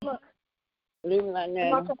Leave me like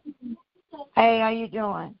that. Hey, how you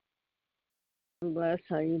doing? I'm blessed.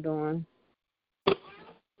 How you doing?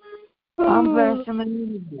 I'm blessed. I'm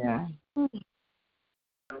in there.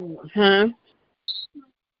 Huh?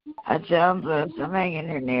 I said I'm blessed. I'm hanging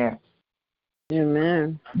in there.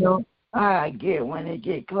 Amen. No, I get when it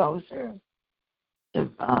get closer to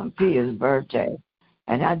Pia's birthday,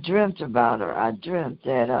 and I dreamt about her. I dreamt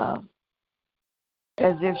that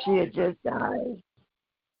as if she had just died,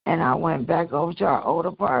 and I went back over to our old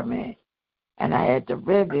apartment, and I had the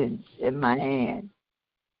ribbons in my hand.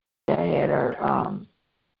 I had her.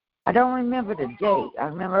 I don't remember the date. I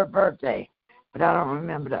remember her birthday, but I don't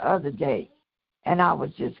remember the other date. And I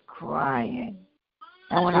was just crying.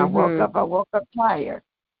 And when I woke up tired,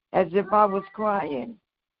 as if I was crying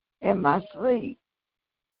in my sleep.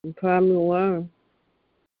 You probably were.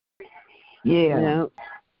 Yeah.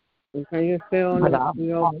 How you feel? But I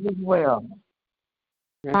was well.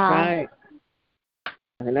 That's right.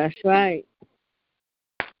 That's right.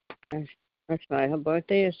 That's right. Her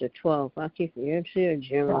birthday is the 12th. I keep forgetting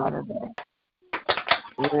Jim.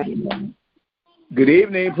 Good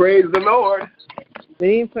evening. Praise the Lord. Good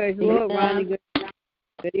evening. Praise the Lord, Ronnie. Good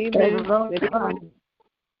evening. Good evening.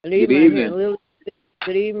 Good evening.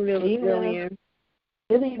 Good evening, Lillian.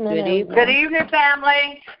 Good evening. Good evening,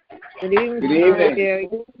 family. Good evening. Good evening. Gary.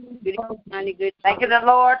 Good evening, Ronnie. Good. Thank you, the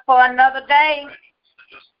Lord, for another day.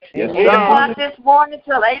 Yes, 8 o'clock this morning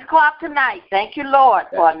till 8 o'clock tonight. Thank you, Lord,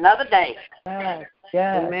 for another day. Yes.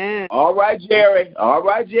 Amen. All right, Jerry. All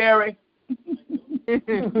right, Jerry. Thank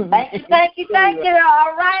you.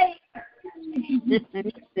 All right.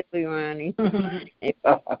 Silly Ronnie.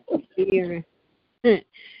 Good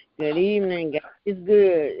evening, guys. It's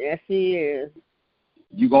good. Yes, he is.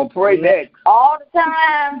 You gonna pray next? All the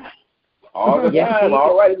time. All the time.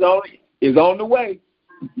 All right, it's on the way.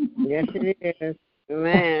 Yes, it is.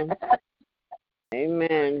 Amen.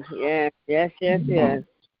 Amen. Yes. God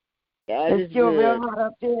It's is still good. real hot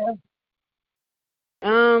up there.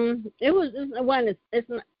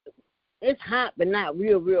 It's hot, but not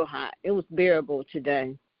real hot. It was bearable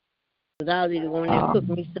today. Cause I was either going there and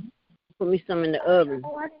put me some in the oven.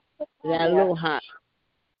 It got a little hot.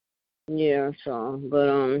 Yeah. So,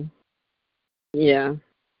 but yeah.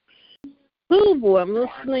 Oh boy, I'm a little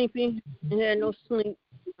sleepy. I had no sleep.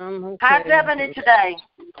 Okay. How's Ebony today?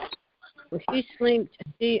 When she slept,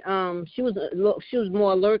 she was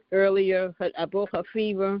more alert earlier. I broke her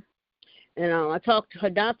fever, and I talked to her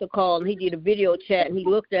doctor. Called and he did a video chat, and he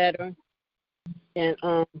looked at her, and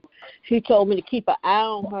she told me to keep an eye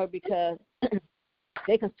on her because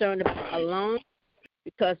they concerned about her lungs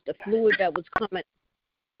because the fluid that was coming,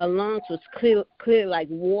 her lungs was clear like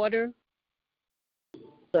water.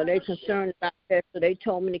 So they concerned about that. So they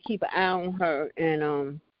told me to keep an eye on her,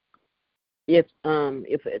 and if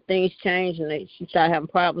things change and she started having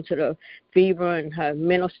problems with her fever and her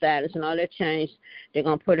mental status and all that changed, they're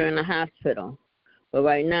gonna put her in the hospital. But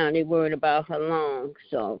right now they're worried about her lungs.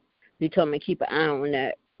 So he told me to keep an eye on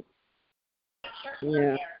that.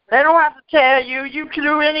 Yeah. They don't have to tell you. You can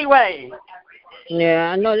do anyway.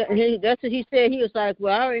 Yeah, I know that. That's what he said. He was like,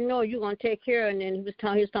 "Well, I already know you're gonna take care." And then he was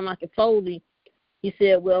talking about the Foley. He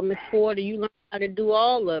said, "Well, Miss Porter, you learn how to do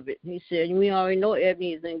all of it." He said, "We already know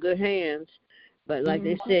Ebony is in good hands, but like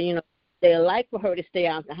they said, they like for her to stay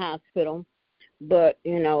out the hospital, but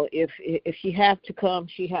if she have to come,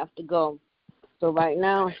 she have to go." So right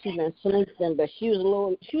now she's been sleeping, but she was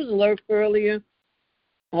alert earlier.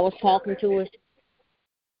 I was talking to her.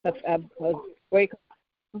 I break.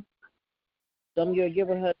 So I'm gonna give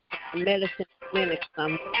her medicine in a minute.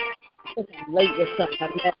 I'm late with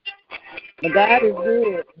something. But God is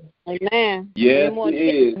good. Amen. Yes, He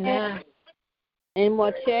is. Any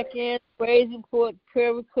more check-ins, praise report,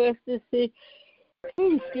 prayer requests this week?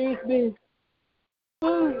 Excuse me.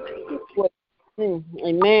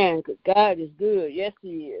 Amen. Because God is good. Yes,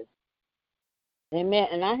 He is. Amen.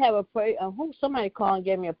 And I have a prayer. Somebody called and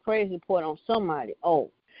gave me a praise report on somebody. Oh,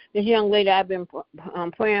 this young lady I've been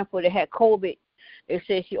praying for that had COVID. They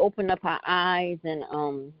said she opened up her eyes and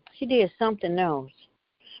she did something else.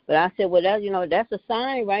 But I said, well, that's a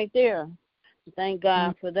sign right there. Thank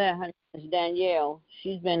God for that. Her name is Danielle.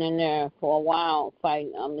 She's been in there for a while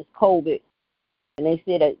fighting this COVID. And they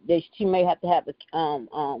said that she may have to have a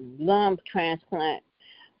lung transplant.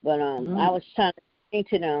 But I was trying to think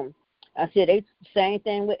to them. I said, same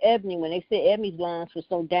thing with Ebony. When they said Ebony's lungs were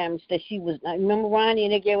so damaged that she was, remember Ronnie,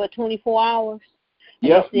 and they gave her 24 hours?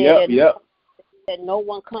 Yep. That no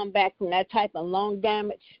one come back from that type of lung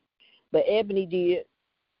damage. But Ebony did.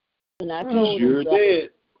 And I told sure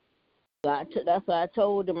did. That's what I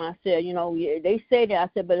told them. I said, they say that. I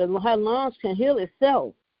said, but her lungs can heal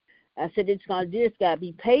itself. I said, it's got to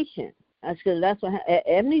be patient. I said, that's what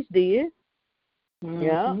Ebony's did. Mm-hmm.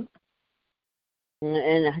 Yeah.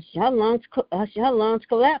 And her lungs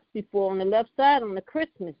collapsed before on the left side on the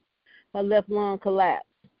Christmas. Her left lung collapsed.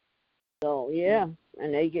 So, yeah.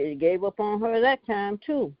 And they gave up on her that time,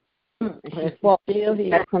 too. And she fought still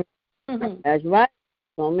here. That's right.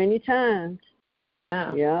 So many times.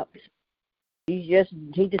 Wow. Yep. He just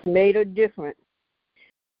made her different.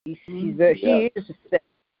 She's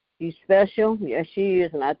special. Yes, she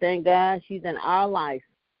is. And I thank God she's in our life.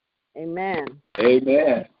 Amen.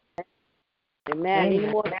 Amen. Amen. Any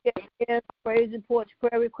more praise reports,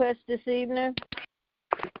 prayer requests this evening?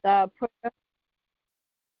 Prayer.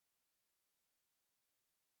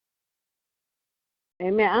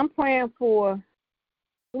 Amen. I'm praying for,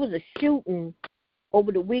 it was a shooting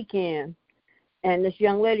over the weekend, and this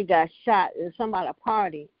young lady got shot. It was somebody at a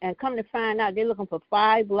party. And come to find out, they're looking for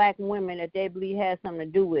 5 black women that they believe had something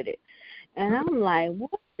to do with it. And I'm like,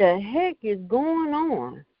 what the heck is going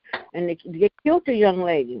on? And they killed the young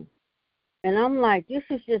lady. And I'm like, this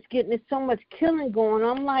is just there's so much killing going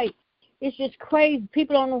on. I'm like, it's just crazy.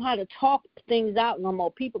 People don't know how to talk things out no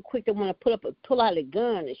more. People quick to want to pull out a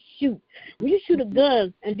gun and shoot. When you shoot a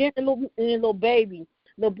gun, and then the little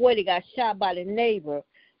boy that got shot by the neighbor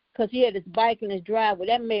because he had his bike in his driveway.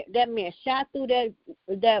 That man shot through that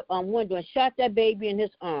window and shot that baby in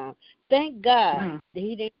his arm. Thank God that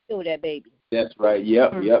he didn't kill that baby. That's right.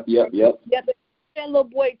 Yep. That little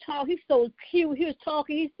boy talked. He's so cute. He was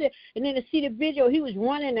talking. He said, and then to see the video, he was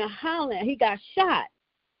running and howling. He got shot.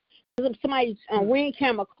 Somebody's ring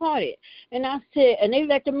camera caught it. And I said, and they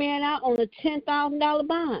let the man out on a $10,000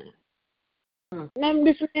 bond. And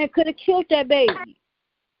this man could have killed that baby.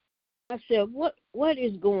 I said, what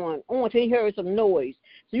is going on? Until he heard some noise.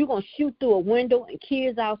 So you're going to shoot through a window and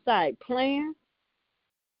kids outside playing?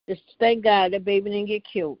 Just thank God that baby didn't get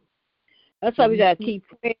killed. That's why we got to keep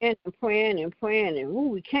praying. And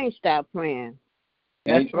we can't stop praying.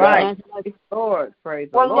 That's right. Lord, praise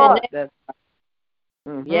the Lord. That's right.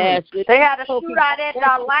 Yes. They had a shootout at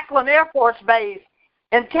Lackland Air Force Base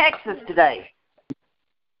in Texas today.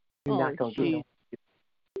 It's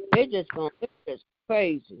just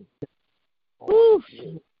crazy. Oof.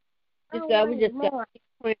 We just got to keep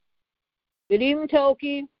praying. Good evening,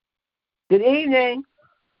 Toki. Good evening.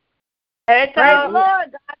 Hey, praise the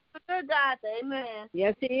Lord. Good God. Amen.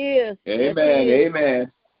 Yes, he is. Amen. Yes,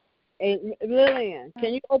 Amen. Hey, Lillian,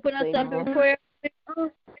 can you open us up in prayer?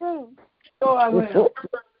 Sure, I will.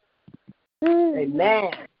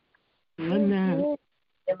 Amen. Amen.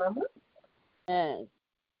 Yes.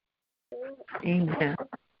 Amen.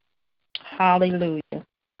 Hallelujah.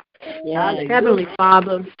 Yes. Heavenly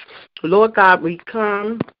Father, Lord God, we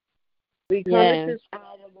come at this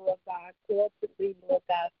hour, Lord God, corporately, Lord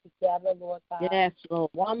God, together, Lord God. Yes, Lord.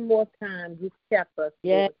 One more time, you kept us,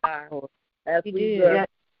 yes, Lord God, as we were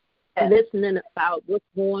listening about what's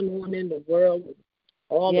going on in the world,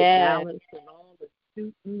 all the violence and all the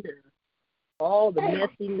shooting and all the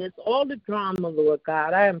messiness, all the drama, Lord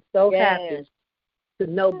God. I am so happy to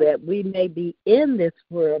know that we may be in this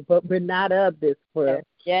world, but we're not of this world.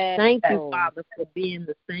 Yes. Thank you, Father, for being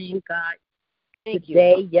the same God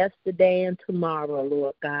today, yesterday, and tomorrow,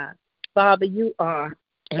 Lord God. Father, you are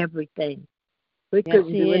everything. We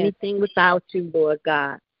couldn't do anything without you, Lord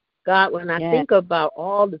God. God, when I think about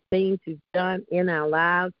all the things you've done in our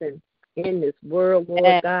lives and in this world,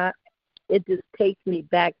 Lord God, it just takes me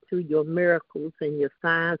back to your miracles and your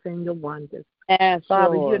signs and your wonders. Yes,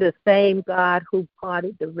 Father, Lord. you're the same God who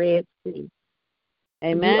parted the Red Sea.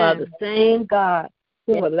 Amen. You are the same God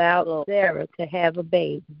who allowed Sarah to have a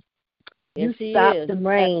baby. You stopped the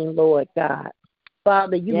rain, Lord God.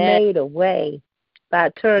 Father, you made a way by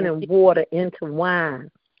turning water into wine.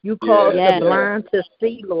 You caused the blind to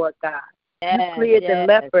see, Lord God. You cleared the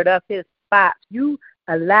leopard of his spots. You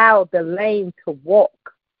allowed the lame to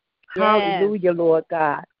walk. Hallelujah, Lord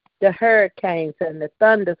God. The hurricanes and the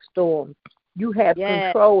thunderstorms, you have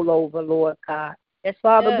control over, Lord God.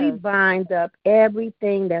 Father, we bind up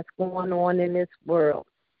everything that's going on in this world.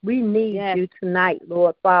 We need you tonight,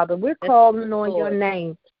 Lord Father. We're calling on your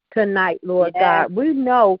name tonight, Lord God. We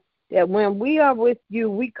know that when we are with you,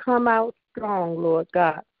 we come out strong, Lord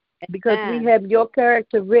God, because we have your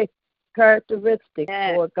characteristics,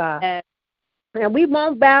 Lord God. And we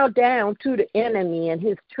won't bow down to the enemy and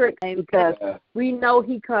his tricks because we know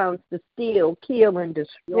he comes to steal, kill, and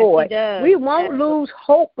destroy. We won't lose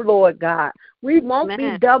hope, Lord God. We won't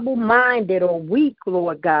be double-minded or weak,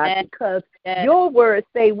 Lord God, because your words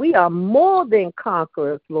say we are more than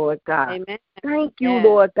conquerors, Lord God. Thank you,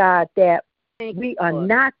 Lord God, that we are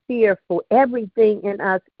not fearful. Everything in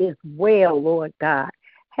us is well, Lord God.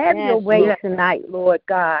 Have your Yes, way Lord. tonight, Lord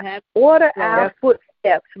God. Have- Order Lord. our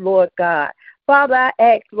footsteps, Lord God. Father, I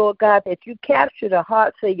ask, Lord God, that you capture the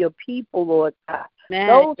hearts of your people, Lord God. Amen.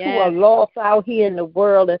 Those who are Yes. lost out here in the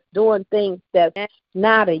world that's doing things that's Yes.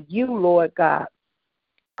 not of you, Lord God.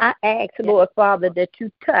 I ask, Yes. Lord Father, that you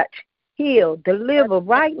touch, heal, deliver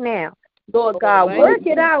right now. Lord God, Right. work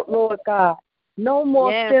it out, Lord God. No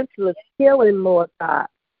more Yes. senseless killing, Lord God.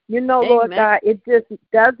 You know, Lord Amen. God, it just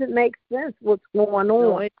doesn't make sense what's going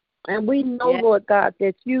No, on. it- And we know, Yes. Lord God,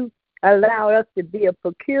 that you allow us to be a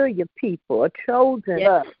peculiar people, a chosen,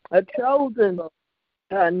 Yes.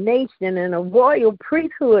 nation and a royal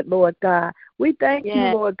priesthood, Lord God. We thank you,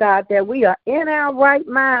 Yes. Lord God, that we are in our right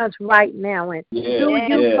minds right now. And through Yes.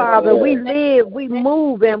 you, Yes. Father, Yes. we live, we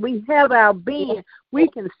move, and we have our being. We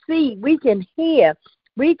can see, we can hear,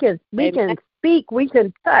 we can Amen. speak, we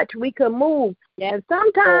can touch, we can move. Yes. And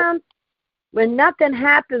sometimes when nothing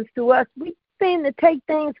happens to us, we seem to take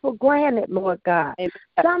things for granted, Lord God. Amen.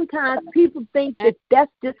 Sometimes people think that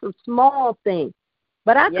that's just a small thing.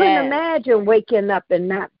 But I couldn't Yes. imagine waking up and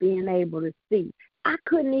not being able to see. I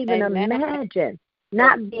couldn't even Amen. imagine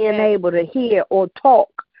not being Yes. able to hear or talk,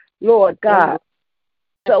 Lord God.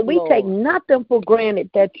 So we Lord. take nothing for granted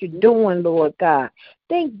that you're doing, Lord God.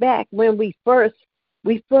 Think back when we first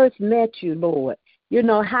met you, Lord. You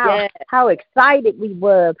know how excited we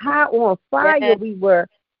were, how on fire Yes. we were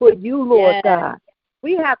for you, Lord Yes. God.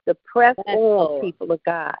 We have to press Yes, on, Lord. people of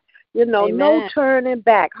God. You know, no Amen. turning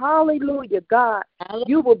back. Hallelujah, God. Hallelujah.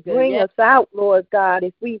 You will bring Yes. us out, Lord God,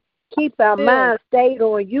 if we keep our Will. minds stayed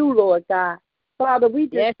on you, Lord God. Father, we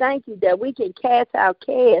just Yes. thank you that we can cast our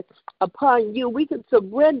cares upon you. We can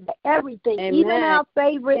surrender everything, even Amen. our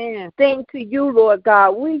favorite Amen. thing to you, Lord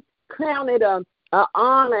God. We count it an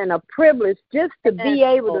honor and a privilege just to be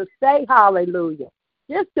Yes, able Lord. to say hallelujah,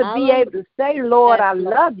 just to be Hallelujah. able to say, Lord, Yes, I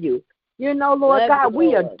Lord. love you. You know, Lord Love God, you, we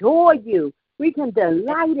Lord. adore you. We can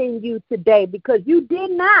delight in you today because you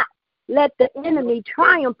did not let the enemy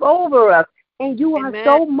triumph over us. And you are Amen.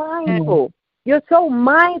 so mindful. You're so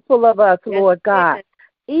mindful of us, Yes, Lord God. yes.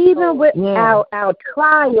 Even with Yes. our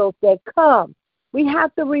trials that come, we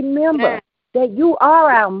have to remember Yes. that you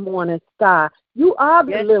are our morning star. You are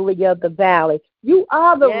the Yes. lily of the valley. You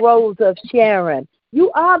are the Yes. rose of Sharon.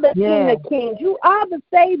 You are the King Yes. of kings. You are the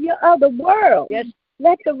Savior of the world. Yes.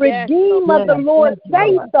 Let the Yes, Redeemer of the Lord. Lord Yes,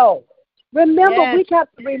 say Lord. so. Remember, Yes. we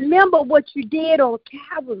have to remember what you did on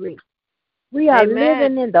Calvary. We are Amen.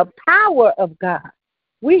 living in the power of God.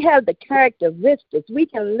 We have the characteristics. We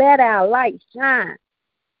can let our light shine.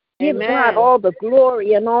 Give Amen. God all the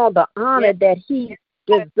glory and all the honor Yes. that he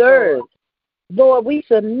Yes, deserves. Lord, we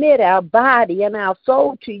submit our body and our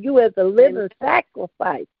soul to you as a living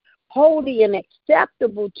sacrifice, holy and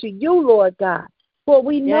acceptable to you, Lord God. For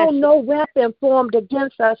we know Yes. no weapon formed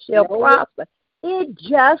against us shall No. prosper. It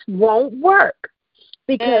just won't work.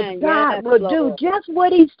 Because Amen. God Yes, will do Lord. just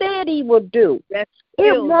what he said he would do. Yes,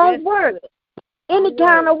 It will. won't Yes, work will. any No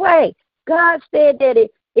kind of way. God said that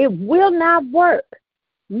it will not work.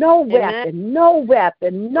 No Amen. no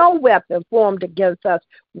weapon formed against us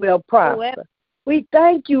will prosper. weapon. We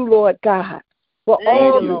thank you, Lord God, for Thank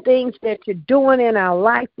all you, the Lord. things that you're doing in our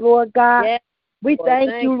life, Lord God. Yes, We Lord.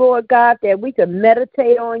 thank you, Lord God, that we can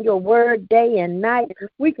meditate on your word day and night.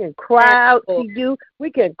 We can cry Yes, out to Lord. you. We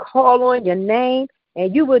can call on your name,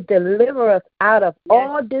 and you will deliver us out of Yes.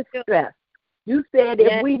 all distress. You said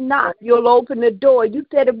Yes. if we knock, you'll open the door. You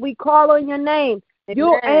said if we call on your name,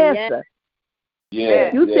 you'll Amen. answer.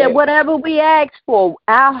 Yes. You yes. said whatever we ask for,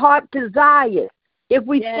 our heart desires. If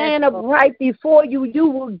we Yes, stand up Lord. right before you, you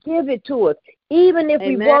will give it to us. Even if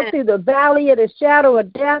we Amen. walk through the valley of the shadow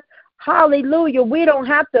of death, hallelujah, we don't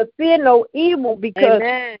have to fear no evil because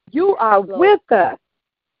Amen. you are Lord. with us.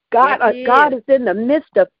 God, Yes, he God is. is in the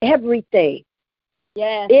midst of everything.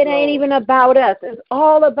 Yes, It Lord. ain't even about us. It's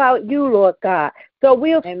all about you, Lord God. So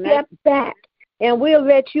we'll Amen. step back and we'll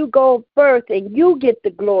let you go first and you get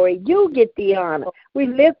the glory. You get the honor. We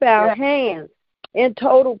lift our Yes. hands in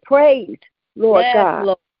total praise, Lord Yes, God.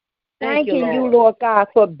 Lord. Thank you, Thanking you, Lord. Lord God,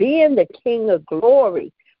 for being the King of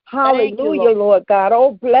glory. Thank you, Hallelujah, Lord God.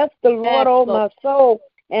 Oh, bless the Lord, Yes, oh, Lord. my soul,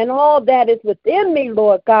 and all that is within me,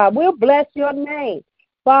 Lord God. We'll bless your name.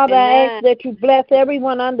 Father, I Amen. ask that you bless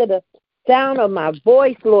everyone under the sound of my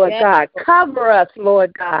voice, Lord Yes, God. Lord. Cover us,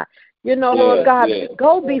 Lord God. You know, Lord Yes, God, yes.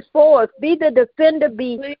 go before us. Be the defender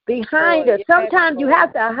behind Lord. us. Sometimes you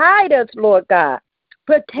have to hide us, Lord God.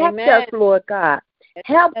 Protect Amen. us, Lord God.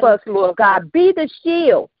 Help Yes, us, Lord God. Be the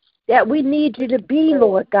shield that we need you to be,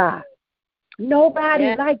 Lord God. Nobody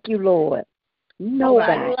Yes. like you, Lord.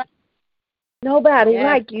 Nobody Nobody. like- Nobody Yes.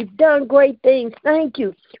 like you. You've done great things. Thank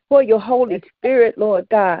you for your Holy Spirit, Lord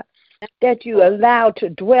God. that you allow to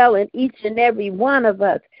dwell in each and every one of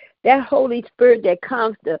us. That Holy Spirit that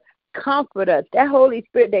comes to comfort us. That Holy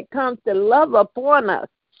Spirit that comes to love upon us.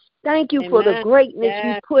 Thank you for the greatness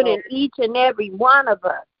you put in each and every one of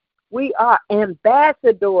us. We are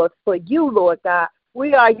ambassadors for you, Lord God.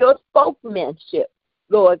 We are your spokesmanship,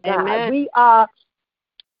 Lord God. Amen. We are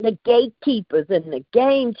the gatekeepers and the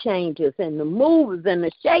game changers and the movers and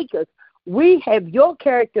the shakers. We have your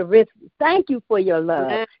characteristics. Thank you for your love.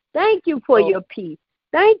 Amen. Thank you for your peace.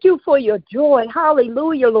 Thank you for your joy.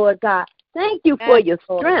 Hallelujah, Lord God. Thank you for your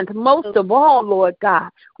strength, most of all, Lord God.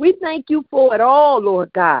 We thank you for it all,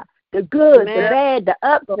 Lord God. The good, the bad, the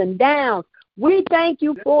ups and downs. We thank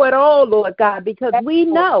you for it all, Lord God, because we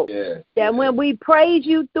know that when we praise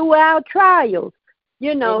you through our trials,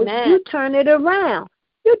 you know, you turn it around.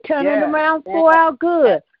 You turn it around for our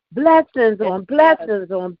good. Blessings on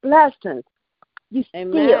blessings on blessings. You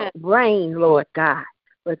still reign, Lord God,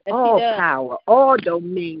 with all power, all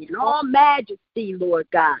dominion, all majesty, Lord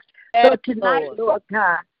God. So tonight, Lord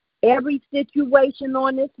God, every situation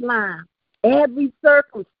on this line, every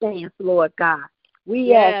circumstance, Lord God,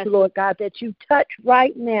 we ask, Lord God, that you touch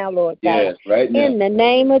right now, Lord God. Yes, right now. In the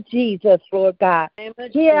name of Jesus, Lord God.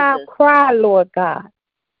 Hear our cry, Lord God.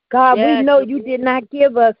 God, we know you did not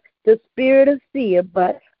give us the spirit of fear,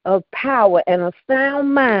 but of power and a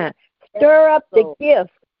sound mind. Stir up the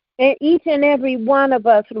gifts in each and every one of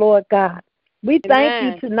us, Lord God. We thank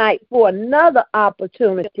you tonight for another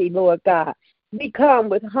opportunity, Lord God. We come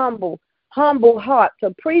with humble hearts,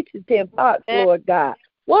 appreciative hearts, Lord God.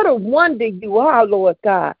 What a wonder you are, Lord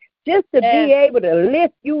God. Just to be able to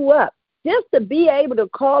lift you up, just to be able to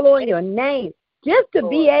call on your name, just to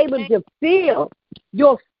be able to feel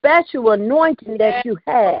your special anointing that you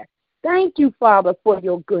have. Thank you, Father, for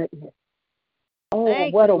your goodness. Oh,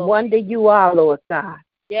 what a wonder you are, Lord God.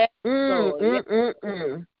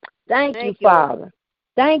 Thank you, Father.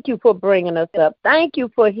 Thank you for bringing us up. Thank you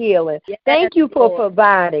for healing. Thank you for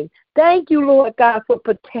providing. Thank you, Lord God, for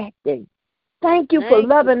protecting. Thank you for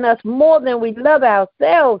loving us more than we love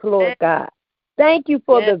ourselves, Lord God. Thank you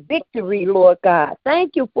for the victory, Lord God.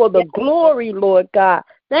 Thank you for the glory, Lord God.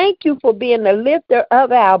 Thank you for being the lifter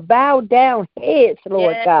of our bowed down heads,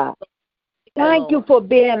 Lord God. Thank you for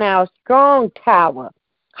being our strong tower.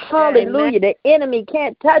 Hallelujah. The enemy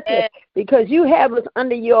can't touch us because you have us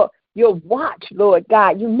under your watch, Lord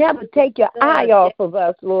God. You never take your eye off of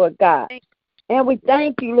us, Lord God. And we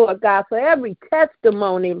thank you, Lord God, for every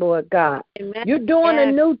testimony, Lord God. You're doing a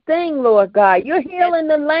new thing, Lord God. You're healing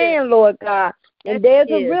the land, Lord God. And there's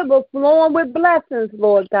a river flowing with blessings,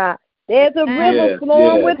 Lord God. There's a river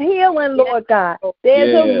flowing with healing, Lord God.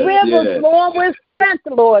 There's a river flowing with strength,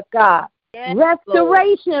 Lord God.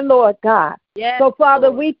 Restoration, Lord God. So,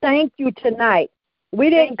 Father, we thank you tonight. We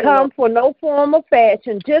didn't come for no form of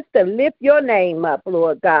fashion, just to lift your name up,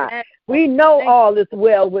 Lord God. We know all is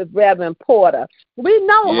well with Reverend Porter. We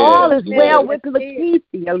know all is well with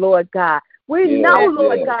Lakeisha, Lord God. We know,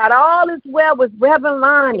 Lord God, all is well with Reverend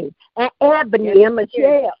Lonnie and Ebony and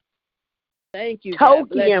Michelle. Thank you,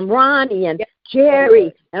 Toki and Ronnie and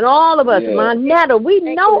Jerry and all of us, Monetta. We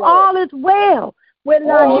know all is well with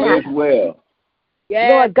all is well.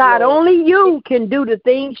 Lord God, only you can do the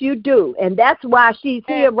things you do. And that's why she's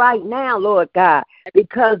here right now, Lord God,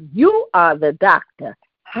 because you are the doctor.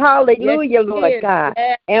 Hallelujah, Lord God.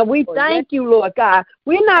 And we thank you, Lord God.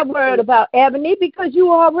 We're not worried about Ebony because you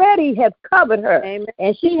already have covered her.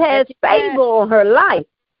 And she has favor on her life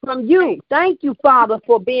from you. Thank you, Father,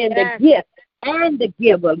 for being the gift and the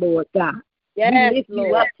giver, Lord God. We lift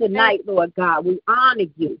you up tonight, Lord God. We honor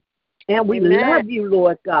you. And we love you,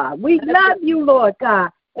 Lord God. We love you, Lord God.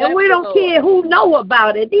 And we don't care who know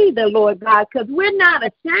about it either, Lord God, because we're not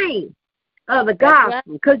ashamed of the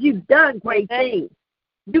gospel because you've done great things.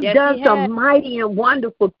 You've done some mighty and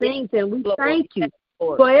wonderful things, and we thank you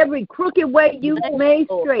for every crooked way you made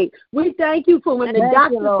straight. We thank you for when the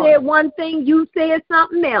doctor said one thing, you said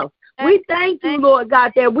something else. We thank you, Lord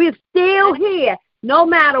God, that we're still here. No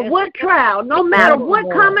matter what trial, no matter what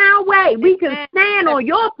come our way, we can stand on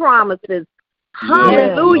your promises.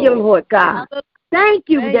 Hallelujah, Lord God. Thank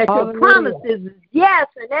you that your promises is yes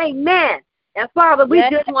and amen. And Father, we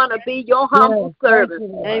just want to be your humble servants.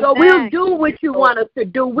 So we'll do what you want us to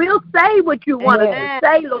do. We'll say what you want us to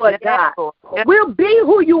say, Lord God. We'll be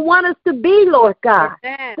who you want us to be, Lord God.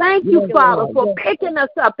 Thank you, Father, for picking us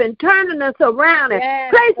up and turning us around and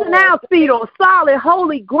placing our feet on solid,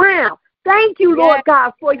 holy ground. Thank you, Lord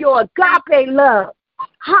God, for your agape love.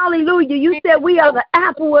 Hallelujah. You said we are the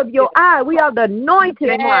apple of your eye. We are the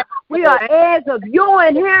anointed one. We are heirs of your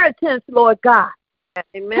inheritance, Lord God.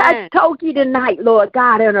 Amen. Touch Toki tonight, Lord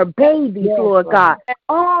God, and her babies, Lord God.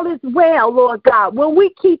 All is well, Lord God. When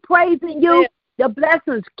we keep praising you, the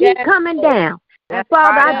blessings keep coming down. And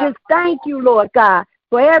Father, I just thank you, Lord God,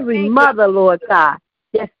 for every mother, Lord God,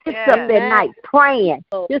 that sits up at night praying,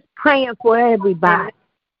 just praying for everybody.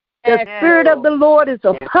 The Spirit of the Lord is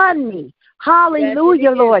upon me.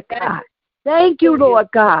 Hallelujah, Lord God. Thank you, Lord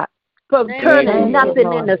God, for turning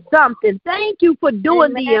nothing into something. Thank you for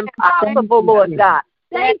doing the impossible, Lord God.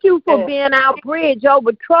 Thank you for being our bridge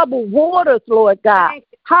over troubled waters, Lord God.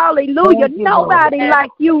 Hallelujah. Nobody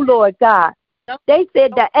like you, Lord God. They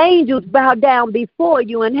said the angels bow down before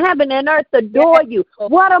you and heaven and earth adore you.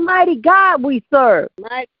 What a mighty God we serve.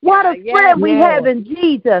 What a friend we have in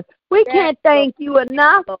Jesus. We can't thank you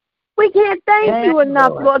enough. We can't thank you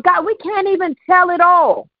enough, Lord God. We can't even tell it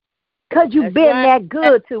all because you've been that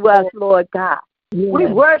good to us, Lord God. We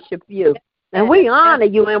worship you and we honor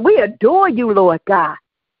you and we adore you, Lord God.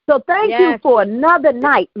 So thank you for another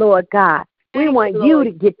night, Lord God. We want you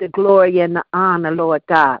to get the glory and the honor, Lord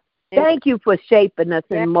God. Thank you for shaping us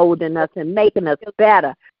and molding us and making us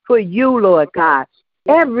better for you, Lord God.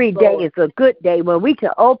 Every day is a good day when we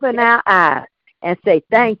can open our eyes and say,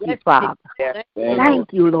 thank you, Father.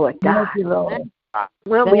 Thank you, Lord God.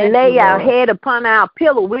 When we lay our head upon our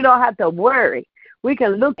pillow, we don't have to worry. We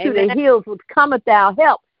can look to the hills which cometh our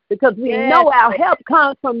help because we know our help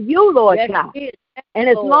comes from you, Lord God. And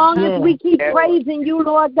as long as we keep praising you,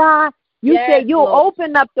 Lord God, you say you'll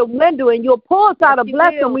open up the window and you'll pour us out a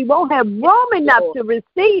blessing. We won't have room enough to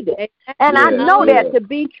receive it. And I know that to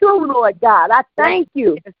be true, Lord God. I thank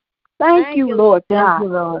you. Thank you, Lord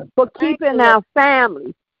God, for keeping our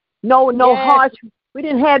families. No harsh. We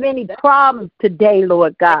didn't have any problems today,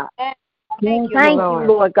 Lord God. Thank you,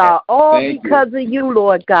 Lord God. All because of you,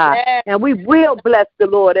 Lord God. And we will bless the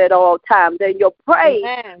Lord at all times. And your praise,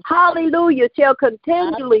 hallelujah, shall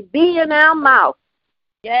continually be in our mouth.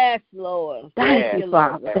 Yes, Lord. Thank you,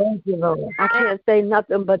 Father. Thank you, Lord. I can't say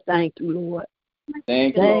nothing but thank you, Lord.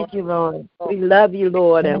 Thank you, Lord. We love you,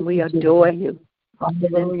 Lord, and we adore you.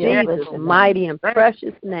 In Jesus' mighty and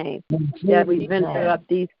precious name that we venture up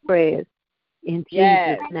these prayers. In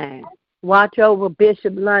Jesus' name. Watch over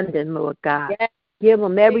Bishop London, Lord God. Give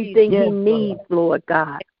him everything he needs, Lord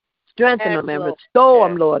God. Strengthen him and restore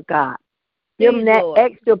him, Lord God. Give him that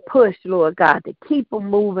extra push, Lord God, to keep him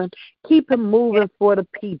moving for the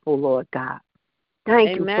people, Lord God.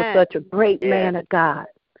 Thank you for such a great man of God.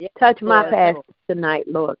 Touch my pastor tonight,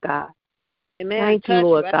 Lord God. Thank you,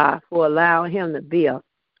 Lord God, for allowing him to be a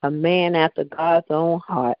man after God's own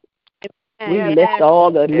heart. We lift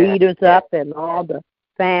all the leaders up and all the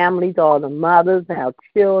families, all the mothers, our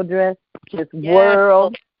children, this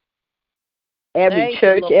world, every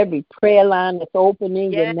church, every prayer line that's open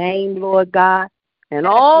in your name, Lord God, and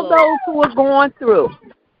all those who are going through.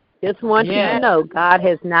 Just want you to know God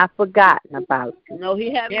has not forgotten about you. No,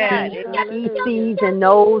 he has not. He sees and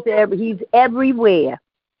knows he's everywhere,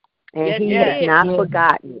 and he has not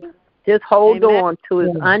forgotten you. Just hold on to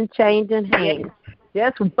his unchanging hand.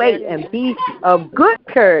 Just wait and be of good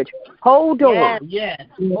courage. Hold on.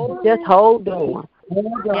 Just hold on.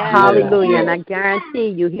 Hallelujah. And I guarantee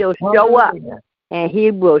you he'll show up and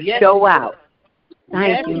he will show out.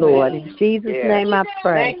 Thank you, Lord. In Jesus' name I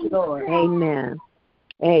pray. Thank you, Lord. Amen.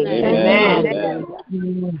 Amen.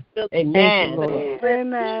 Amen.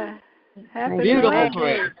 Amen. Happy Beautiful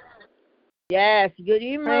prayer. Yes. Good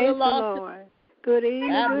evening, Mother Lawson. Good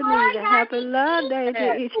evening, good evening. Happy Love Day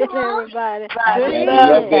to each and everybody. Good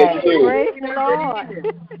Love Day evening. too. Praise the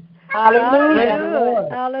Lord. Hallelujah.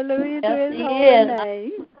 Hallelujah to his holy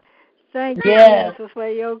name. Thank you, Jesus, for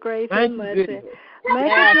your grace and mercy.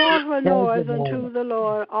 Make a joyful noise unto the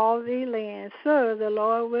Lord, all ye lands. Serve the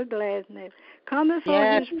Lord with gladness. Come before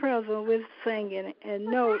his presence with singing, and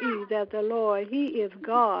know ye that the Lord, he is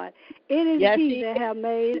God. It is he that have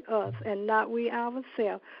made us, and not we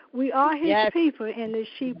ourselves. We are his people, and the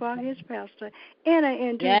sheep are his pasture. Enter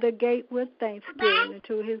into the gate with thanksgiving,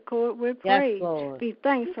 into his court with praise. Be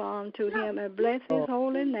thankful unto him, and bless his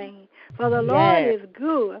holy name. For the Lord is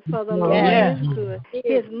good, for the Lord is good.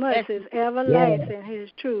 His mercy is everlasting, his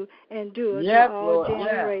truth endures to all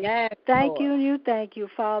generations. Thank you,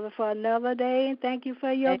 Father, for another day. And thank you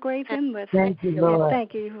for your grace and mercy. Thank you, Lord. And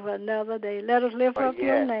thank you for another day. Let us lift up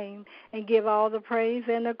your name and give all the praise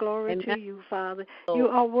and the glory to you, Father. You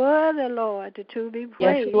are worthy, Lord, to be praised.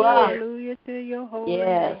 Yes, you are. Hallelujah to your holy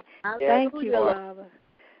name. Thank you, Father.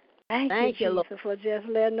 Thank you, Jesus, for just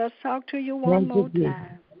letting us talk to you one more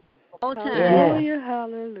time. Hallelujah,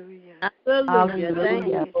 hallelujah. Hallelujah. Thank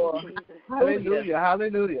you, Lord. Hallelujah.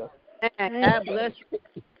 Hallelujah. God bless you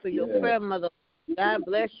for your prayer, Mother. God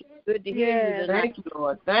bless you. Good to hear you tonight. Thank you,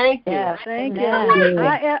 Lord. Thank you. Yeah. Thank you.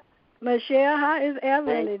 Amen. Michelle, how is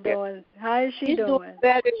Evelyn doing? How is she She's doing? doing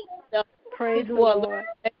better. Praise She's the doing Lord.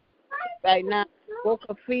 right now. Woke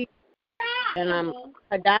her feet, and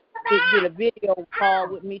her doctor did a video call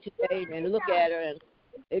with me today and look at her, and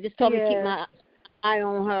they just told me to keep my eye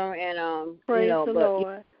on her, and Praise you know, the but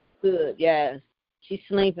Lord. good, yes. She's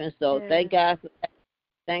sleeping, so thank God for that.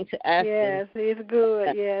 Thanks for asking. Yes, he's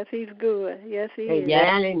good. Yes, he's good. Yes, he is.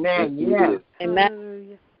 Amen. Yeah.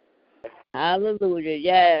 Amen. Hallelujah.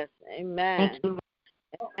 Yes. Amen.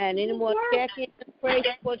 And any more check-in, prayer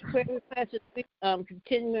reports, prayer requests,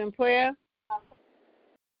 continue in prayer.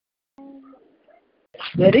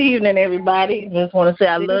 Good evening, everybody. Just want to say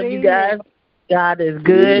I love you guys. God is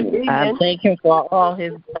good. I thank Him for all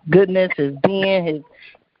His goodness, His being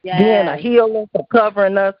a healer, for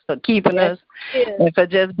covering us, for keeping us, and for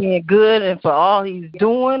just being good, and for all He's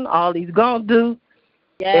doing, all He's gonna do.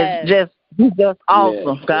 He's just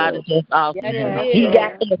awesome. Yes. God is just awesome. He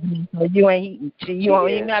got everything, so you ain't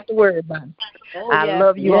even have to worry about it. I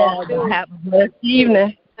love you all. Have a blessed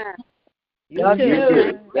evening. You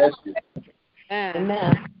too. Bless you.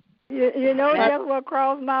 Amen. You know just what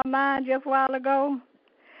crossed my mind just a while ago?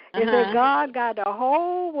 Is that God got the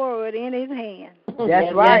whole world in His hands.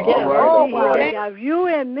 That's right. He got you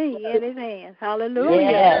and me in His hands.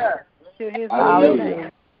 Hallelujah. To His holy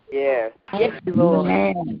name. Yes. Yes, Lord.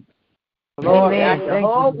 Amen. Lord, Amen. got the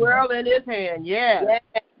whole world in His hand. Yeah.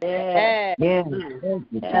 Yeah. Yes.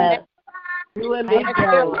 You and me.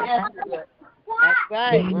 That's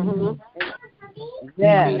right.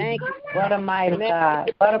 Yes. Thank you. What a mighty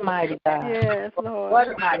God. What a mighty God. Yes, Lord. What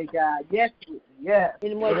a mighty God. Yes. Yes.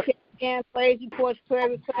 Any more check-in, praise reports, prayer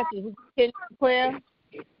requests? We continue in prayer.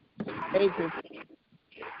 Praise you.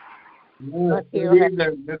 Good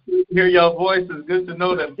evening. Good to hear your voice. It's good to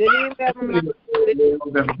know that. Good evening, everyone.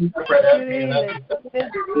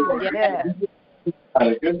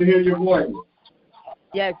 Good to hear your voice.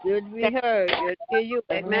 Yes, good to be heard. Good to hear you.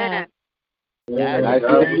 Amen. Nice to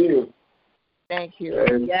hear you. Thank you.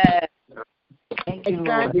 Yes. Thank you,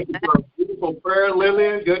 Lord. Beautiful prayer,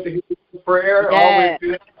 Lillian. Good to hear your prayer. Yes. Always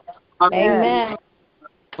good. Amen.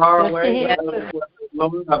 Far away.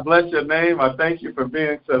 Lord, I bless your name. I thank you for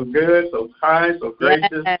being so good, so kind, so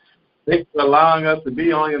gracious. Yes. Thanks for allowing us to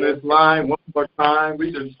be on this line one more time. We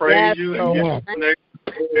just praise you and give you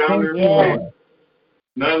the honor.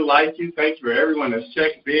 None like you. Thank you for everyone that's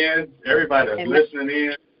checked in, everybody that's listening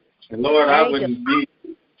in. And Lord, I just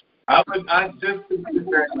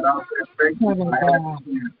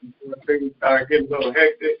things start getting a little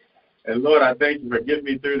hectic. And Lord, I thank you for getting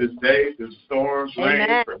me through this day, through the storms,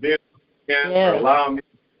 rain, for being for allowing me to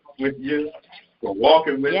walk with you, for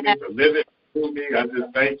walking with me, for living through me. I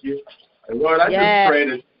just thank you. And Lord, I just pray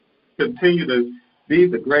that you continue to be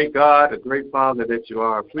the great God, the great Father that you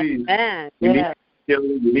are. Please, we need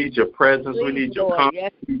healing. We need your presence. We need your comfort.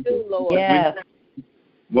 Yes, you do, Lord.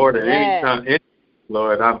 More than any time,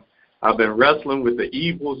 Lord, I've been wrestling with the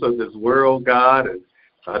evils of this world, God, and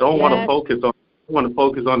I don't want to focus on. I want to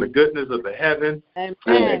focus on the goodness of the heaven, and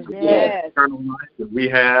the eternal life that we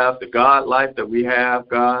have, the God life that we have,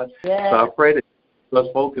 God. So I pray that let's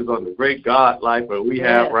focus on the great God life that we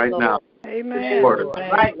have right now. Amen.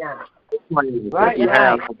 Right now. Right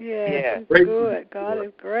now. Yes, He's good. God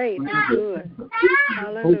is great. He's good.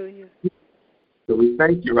 Hallelujah. So we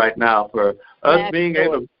thank you right now for us being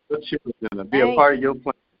able to put children and be a part of your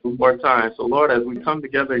plan one more time. So Lord, as we come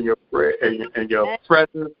together in your prayer and your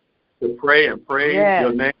presence to pray and praise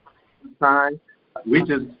your name this time, we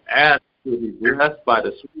just ask to be blessed by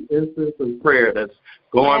the sweet incense of prayer that's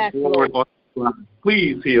going forward on the line.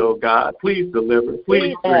 Please heal, God. Please deliver.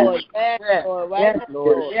 Please Lord.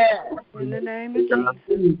 Lord. In the name of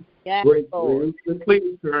Jesus.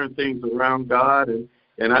 Please turn things around, God,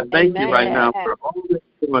 and I thank you right now for always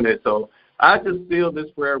doing it. So I just seal this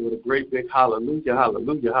prayer with a great big hallelujah,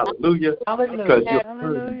 hallelujah, hallelujah. Because you're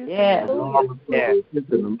in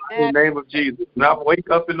the mighty name of Jesus. When I wake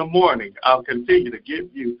up in the morning, I'll continue to give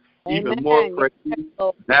you even more praise and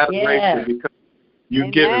adoration because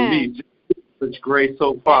you've given me such grace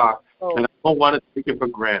so far, and I don't want to take it for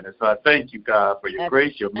granted. So I thank you, God, for your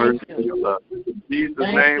grace, your mercy, and your love. In Jesus'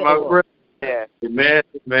 name I pray. Amen.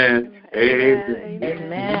 Amen.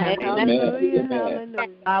 Amen.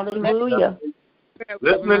 Hallelujah.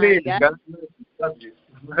 Listen in. God love you.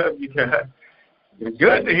 Love you, God. It's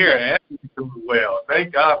good to hear Anthony doing well.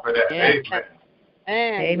 Thank God for that.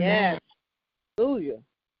 Amen. Hallelujah.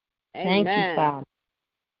 Thank you, Father.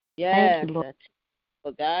 Yes. Thank you, Lord.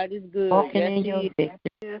 For God is good. Walking in your victory.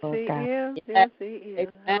 Yes, He is. Yes, He is.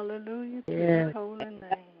 Hallelujah to His holy name.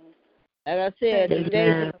 Like I said,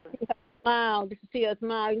 today, smile, just to see her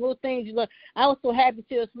smile. Little things you look. I was so happy to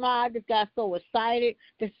see her smile. I just got so excited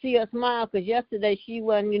to see her smile because yesterday she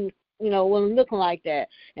wasn't, wasn't looking like that.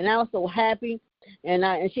 And I was so happy. And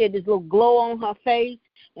she had this little glow on her face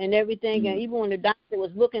and everything. And even when the doctor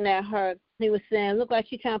was looking at her, he was saying, look like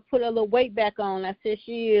she's trying to put a little weight back on. I said,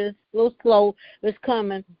 she is a little slow. It's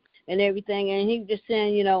coming and everything. And he was just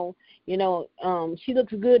saying, she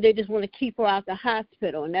looks good. They just want to keep her out the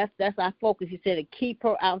hospital. And that's our focus. He said to keep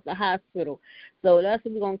her out the hospital. So that's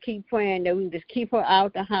what we're going to keep praying, that we can just keep her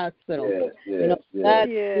out the hospital. Yes, God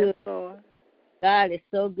is good. God is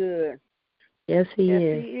so good. Yes, He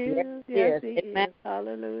is. Yes, He is.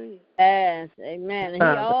 Hallelujah. Yes, amen. And He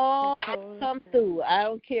always comes through. I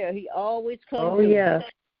don't care. He always comes through. Yes,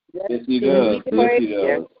 He does. Yes, He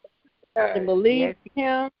does. To believe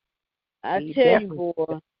Him, I tell you,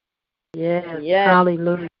 boy. Yes.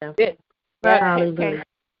 Hallelujah. Hallelujah. Can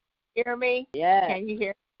you hear me? Yes. Can you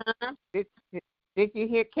hear? Did you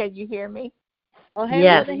hear? Can you hear me? Oh, hey,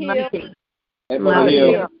 yes. Mother Hill. Hey, Mother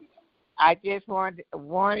Hill. I just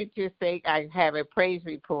wanted to say I have a praise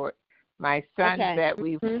report. My son that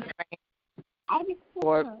we were praying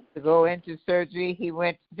for to go into surgery, he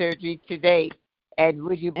went to surgery today. And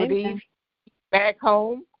would you believe he's back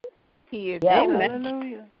home? He is home.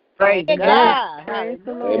 Hallelujah. Praise God. Praise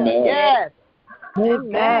the Lord. Amen. Yes.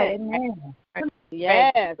 Amen.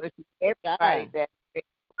 Yes. Everybody that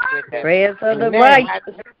with us. Prayers of the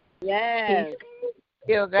righteous. Yes.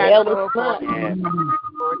 Still got to go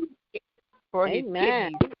for his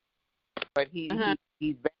Amen. kidneys, but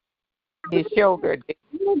he's back. His shoulder did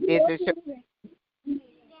the shoulder,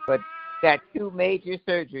 but got 2 major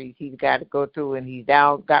surgeries he's got to go through, and he's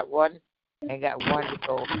down got one and got one to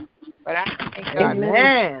go. But I thank God.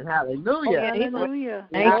 Amen. Hallelujah. Hallelujah.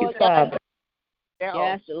 Thank you, Father.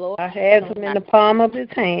 Yes, the Lord. I have him in the palm of His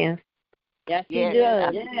hand. Yes, He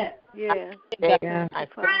does. Yes.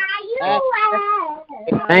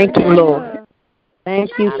 Thank you, Lord.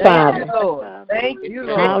 Thank you, Father. Lord. Thank you,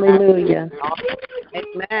 Lord. Hallelujah.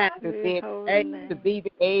 Amen. To be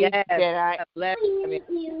the age that I bless.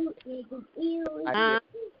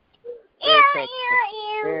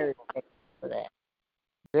 Very thankful for that.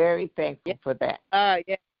 Very thankful for that.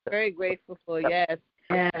 Yes, very grateful for yes.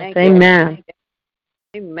 Yes. Amen.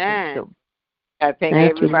 Amen. I thank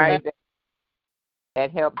everybody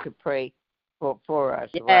that helped to pray for us.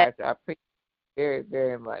 Yes. I appreciate it very,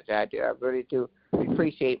 very much. I do. I really do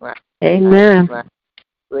appreciate my radio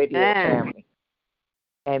family.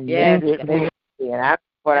 And and I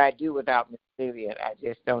what I do without Miss Vivian. I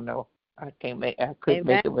just don't know. I couldn't make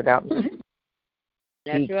it without Miss Vivian.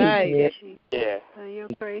 That's right. For your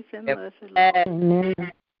grace and mercy, Amen.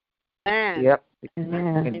 Yep.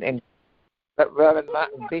 And Reverend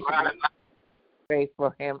Martin Bishop, pray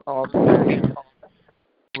for him all the time.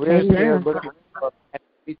 We're still looking for.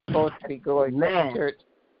 We're supposed to be going to church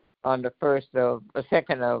on the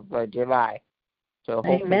 2nd of July. So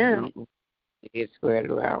hopefully we get squared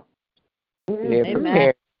around. They're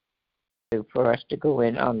prepared for us to go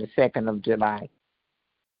in on the 2nd of July.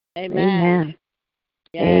 Amen.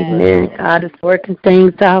 Amen. God is working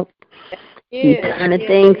things out. He's turning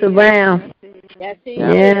things around. Yes.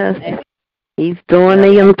 He's doing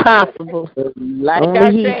the impossible.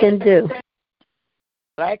 Only He can do.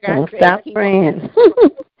 Don't stop praying.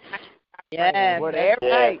 Whatever.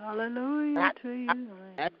 Hallelujah to you.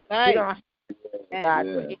 That's right. God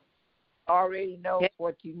already knows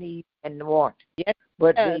what you need and want. Yes.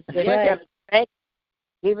 But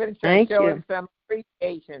even show him some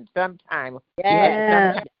appreciation sometime.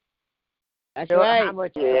 Yes. That's right. How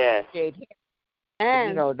much you appreciate him.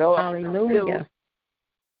 And hallelujah.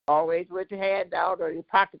 Always with your hand out or your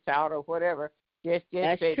pockets out or whatever. Just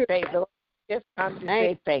say thank you. Just come to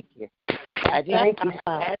say thank you. Thank you,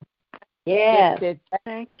 Father. Yes.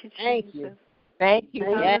 Thank you, Jesus. Thank you. Thank you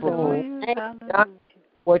for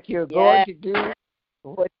what you're going to do,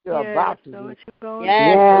 what you're about to do.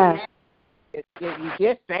 Yes. You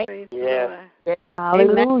just thank you. Yeah.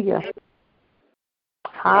 Hallelujah.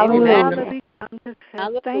 Hallelujah.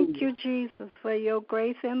 Thank you, Jesus, for your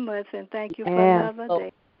grace and mercy, and thank you for another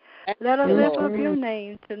day. Let us lift up your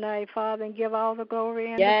name tonight, Father, and give all the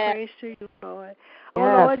glory and the praise to you, Lord. Oh,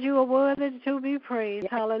 Lord, you are worthy to be praised.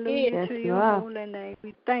 Hallelujah to your holy name.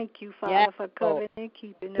 We thank you, Father, for covering and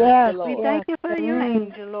keeping us. We thank you for your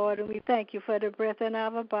angel, Lord, and we thank you for the breath in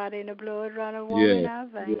our body and the blood running warm in our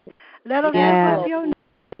veins. Let us lift up your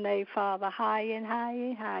name, Father, high and high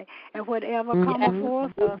and high. And whatever comes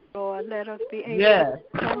forth us, Lord, let us be able to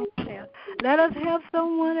help someone else. Let us help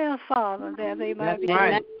someone else, Father, that they might be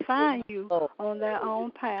able to find you on their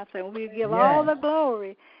own path. And we give all the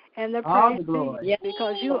glory and the praise to you,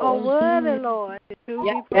 because you are worthy, Lord, to be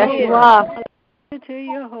praised. Yes, you are. To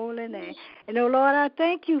your holy name. And, oh, Lord, I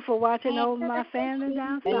thank you for watching over my family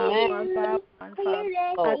down south, one by one, Father.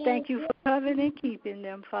 I thank you for covering and keeping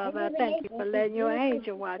them, Father. I thank you for letting your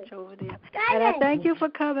angel watch over them. And I thank you for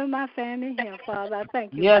covering my family here, Father. I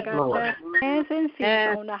thank you for God's hands and feet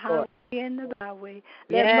on the highway and the byway.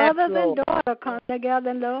 Let mothers and daughters come together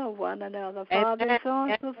and love one another, Father,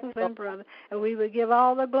 sons, sisters, and brothers. And we will give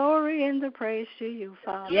all the glory and the praise to you,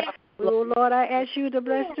 Father. Oh, Lord, I ask you to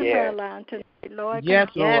bless the prayer line tonight, Lord.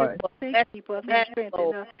 Lord. Keep us and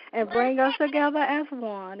strengthen us and bring us together as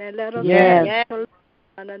one and let us love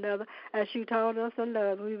one another as you taught us to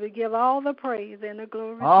love. We will give all the praise and the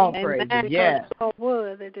glory to you. Because you are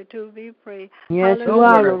worthy to be praised. Yes, you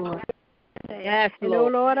are, Lord. Yes, and oh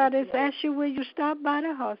Lord, I just ask you, will you stop by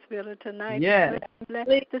the hospital tonight? Yes. Bless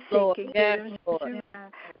the sick and give them strength.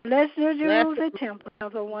 Bless the Jerusalem temple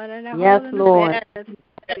of the one and the Yes, Lord.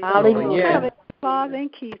 Hallelujah. Cover Father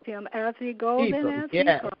and keep him as he goes and as he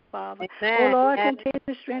comes, Father. Oh Lord, continue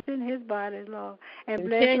to strengthen his body, Lord. And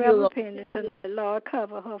bless Reverend Penny tonight, Lord.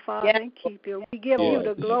 Cover her, Father, and keep you. We give you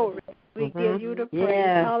the glory. We give you the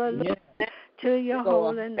praise. Hallelujah. To your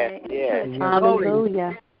holy name.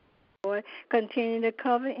 Hallelujah. Lord, continue to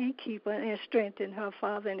cover and keep her and strengthen her,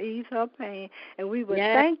 Father, and ease her pain. And we will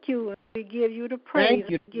thank you and we give you the praise.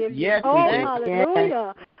 You. We give you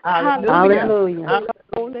hallelujah. Hallelujah.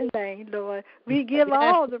 Holy name, Lord. We give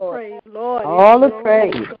all the praise, Lord. All the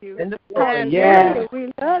praise. Hallelujah.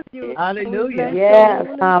 We love you. Hallelujah. Yes,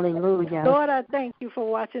 hallelujah. Lord, I thank you for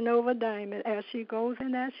watching over Diamond as she goes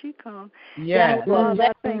and as she comes. Yes. Father,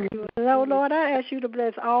 I thank you. Lord, I ask you to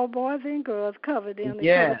bless all boys and girls, cover them and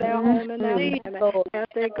cover their home and their family as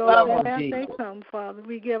they go and as they come, Father.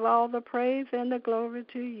 We give all the praise and the glory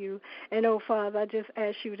to you. And, oh, Father, I just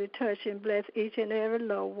ask you to touch and bless each and every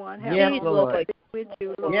loved one. Yes, Lord. With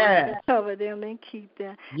you, Lord, and cover them and keep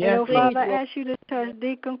them. And, oh, Father, I ask you to touch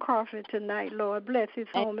Deacon Crawford tonight, Lord. Bless his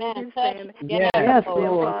home and his family. Yes,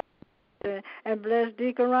 Lord. And bless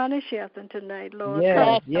Deacon Ronnie Shelton tonight, Lord.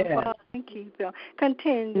 Yes, cover him, Father, and keep him.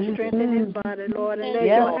 Continue to strengthen his body, Lord, and let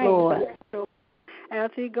your angels as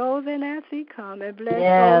he goes and as he comes. And bless,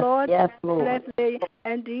 oh Lord, bless Lee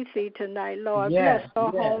and DC tonight, Lord. Bless her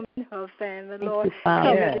home and her family, Lord.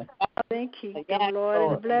 Cover them and keep them,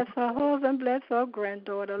 Lord. And bless her husband, bless her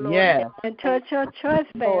granddaughter, Lord. And touch her church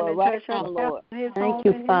family, touch her Lord. His home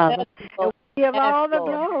and his Father. And we give all the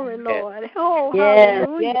glory, Lord. Oh,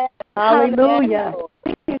 hallelujah. Hallelujah.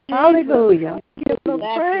 Hallelujah. Give the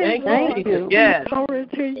praise, Thank you. Yes. Glory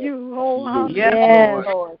to you. Oh, Yes.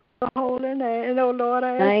 the holy name. And, oh, Lord,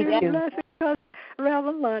 I ask you to bless him,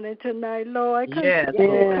 Reverend Money tonight, Lord. Yes.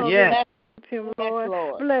 Him,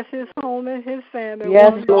 Lord. Bless his home and his family.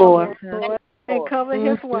 Yes, Lord. And cover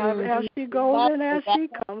his wife as she goes and as she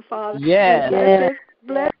comes, Father. Yes. And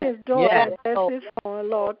bless his daughter, bless his home,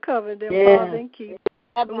 Lord. Cover them, Father, and keep them.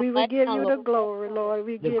 We will give you the glory, Lord.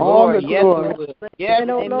 We give all you the glory. Yes.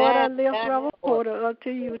 And, oh, Lord, I lift Reverend Porter up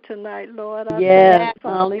to you tonight, Lord. Yes,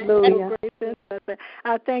 hallelujah.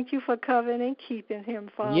 I thank you for covering and keeping him,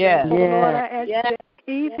 Father. Yes. Oh, Lord, I ask you to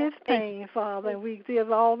ease his pain, Father, and we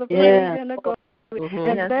give all the praise and the glory.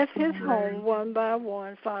 And bless his home one by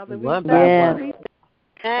one, Father. We thank you.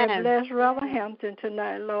 And bless Reverend Hampton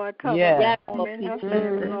tonight, Lord. Cover her home and her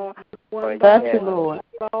family, Lord. One by one. Lord.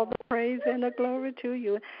 All the praise and the glory to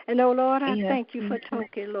you. And, oh, Lord, I thank you for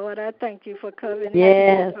Toki, Lord. I thank you for covering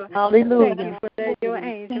her. Hallelujah. Thank you for letting your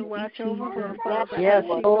angel watch over her, Father. Yes,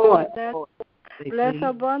 Lord. Bless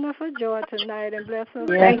her wonderful joy tonight and bless her.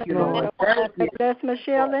 Thank you, Lord. And bless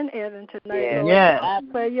Michelle and Evan tonight, Lord. Yes.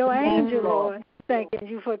 For your angel, Lord. Thanking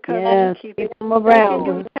you for covering and keeping them around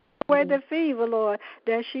her. Away the fever, Lord,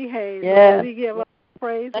 that she has. Yes. We give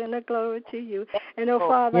praise and the glory to you. And, oh,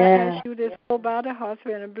 Father, I ask you to go by the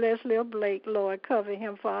hospital and bless little Blake, Lord. Cover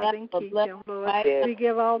him, Father, and keep him, Lord. We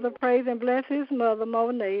give all the praise and bless his mother,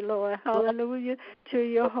 Monet, Lord. Hallelujah to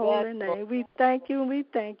your holy name. We thank you and we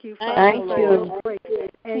thank you, Father, for your grace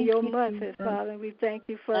and your mercy, Father. We thank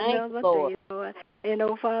you for another day, Lord. And,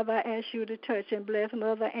 oh, Father, I ask you to touch and bless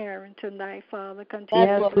Mother Aaron tonight, Father.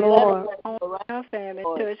 Continue to bless our family.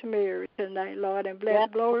 Touch Mary tonight, Lord, and bless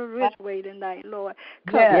Glory Ridgeway tonight, Lord.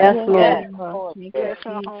 Yes, Lord. Bless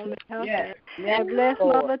her home and her family. And bless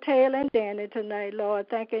Mother Taylor and Danny tonight, Lord.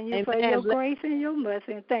 Thanking you for your grace and your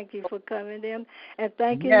mercy. And thank you for covering them. And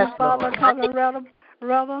thanking you, Father, covering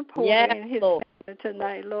Reverend Porter and his family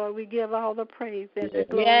tonight, Lord. We give all the praise and the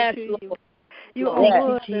glory to you. You are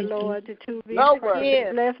worthy, Lord, to be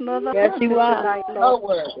praised. Bless Mother tonight,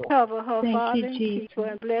 Lord. Cover her, Father, and keep her.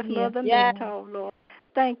 And bless Mother Mental, Lord.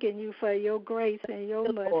 thanking you for your grace and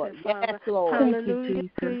your mercy, Father. Hallelujah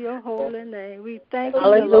to your holy name. We thank you,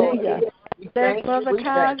 Lord. Bless Mother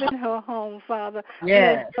Kaz in her home, Father.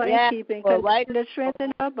 Bless her in keeping. Continue to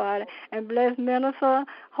strengthen her body. And bless Minister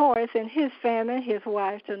Horace and his family, his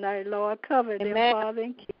wife tonight, Lord. Cover them, Father,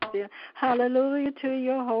 and keep them. Hallelujah to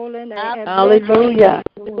your holy name. And hallelujah.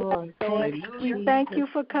 Lord, we thank you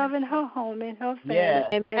for covering her home and her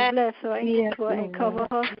family. And bless her and keep her and cover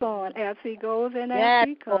her son as he goes and as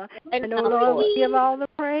he comes. And, oh Lord, we give all the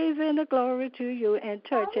praise and the glory to you and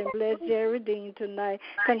touch and bless Jerry Dean tonight.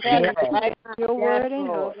 Continue to write your word in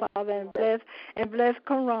her, Father, and bless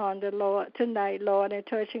Karan, the Lord, tonight, Lord, and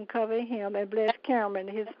touch and cover him, and bless Cameron,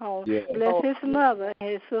 his home. Bless his mother and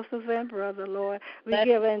his sisters and brother, Lord. We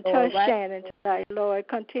give and touch Shannon tonight, Lord.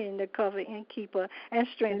 Continue to cover and keep her and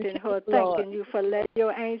strengthen her. Thanking you for letting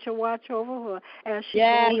your angel watch over her as she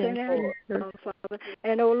goes in and comes, Father.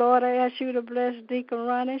 And, oh Lord, I ask you to bless Deacon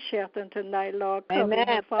Ronnie Shelton tonight, Lord. Cover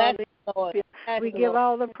him, Father. We give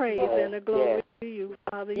all the praise and the glory to you,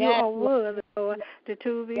 Father. You are worthy, Lord,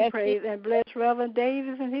 to be praised. And bless Reverend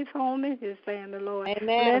Davis and his home and his family, Lord.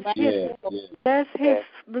 Bless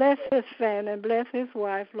his family and bless his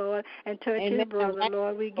wife, Lord, and touch his brother,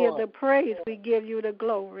 Lord. We give the praise. We give you the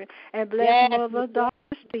glory. And bless Mother Dr.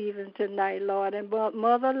 Stephen tonight, Lord, and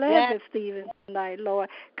Mother Leslie Stephen tonight, Lord.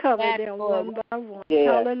 Cover them one by one.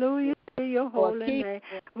 Hallelujah to your holy name.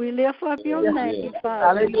 We lift up your name,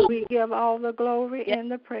 Father. We give all the glory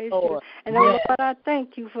and the praise. And, oh Lord, I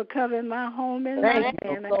thank you for covering my home and my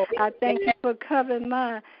family. I thank you for covering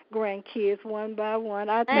my grandkids one by one.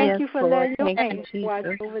 I thank you for letting your angels watch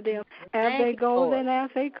over them as they go and as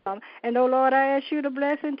they come. And, oh Lord, I ask you to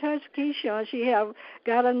bless and touch Keisha. She have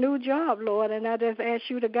got a new job, Lord, and I just ask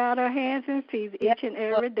you to guide her hands and feet each and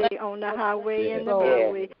every day on the highway and the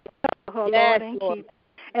byway. Cover her, Lord, and keep her.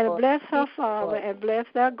 And bless her father and bless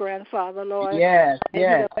their grandfather, Lord.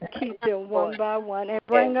 And keep them one by one and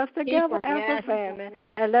bring us together as a family.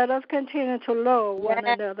 And let us continue to love one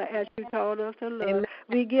another as you told us to love.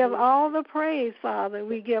 We give all the praise, Father.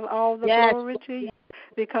 We give all the glory to you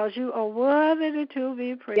because you are worthy to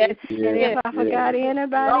be praised. And if I forgot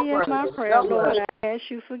anybody in my prayer, Lord, I ask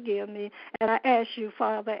you forgive me. And I ask you,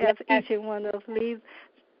 Father, as each and one of us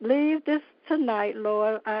leave this tonight,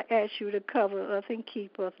 Lord, I ask you to cover us and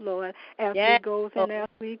keep us, Lord, as we go and as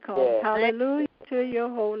we come. Hallelujah to your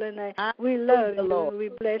holy name. We love you and we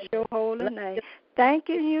bless your holy name.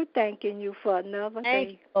 Thanking you for another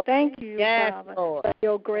day. Thank you, Father, for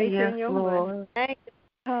your grace and your mercy.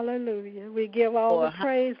 Hallelujah. We give all the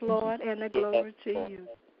praise, Lord, and the glory to you.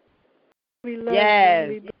 We love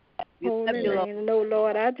you. We bless holy name. No,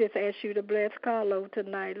 Lord, I just ask you to bless Carlo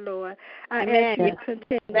tonight, Lord. I ask you to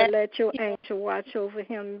continue to let your angel watch over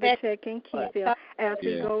him, protect and keep him as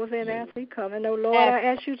he goes and as he comes. And, oh, Lord, I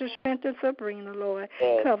ask you to strengthen Sabrina, Lord.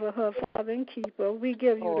 Cover her, Father, and keep her. We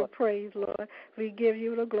give you the praise, Lord. We give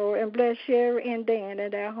you the glory. And bless Sherry and Dan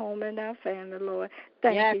and their home and their family, Lord.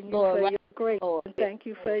 Thank you for your grace and thank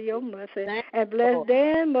you for your mercy. And bless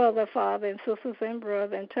Dan, mother, father, and sisters and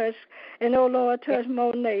brothers, and touch, and oh Lord, touch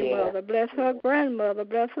Monet, mother. Bless her grandmother,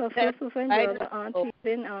 bless her sisters and brothers, aunties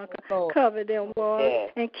and uncles. Cover them, Lord,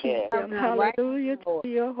 and keep them. Hallelujah to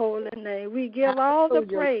your holy name. We give all the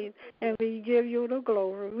praise and we give you the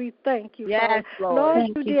glory. We thank you, Father. Lord,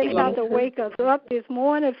 you didn't have to wake us up this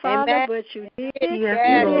morning, Father, but you did. You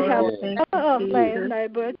didn't have to cover us last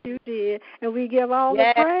night, but you did. And we give all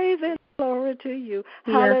the praise and glory to you.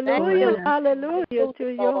 Hallelujah, hallelujah to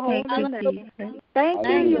your holy name. Thank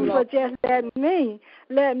you for just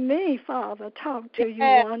let me, Father, talk to you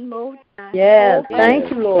one more time. Yes,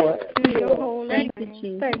 thank you, Lord. To your holy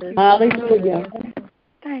name. Thank you. Hallelujah.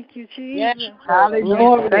 Thank you, Jesus.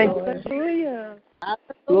 Hallelujah. Hallelujah.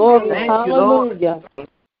 Glory, hallelujah.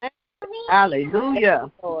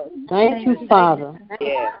 Hallelujah. Thank you, Father.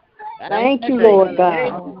 Thank you, Lord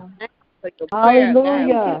God.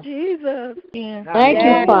 Hallelujah. Thank you, Jesus. Thank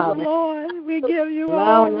you, Father. Lord, we give you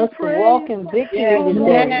allowing all us the praise. to walk in victory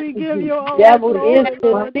today. We give you all the devil the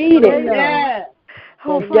glory, is defeated.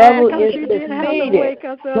 Oh, the Father, devil is you didn't have to defeated. wake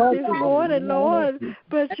us up this morning, Lord,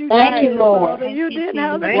 but you Thank did, you, Lord. Father. You didn't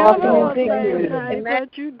have to Walking cover in us victory. last night,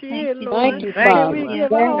 but you did, Lord. Thank you, Father. And we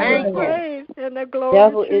give all the praise and the glory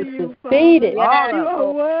devil to is you, defeated. Father. You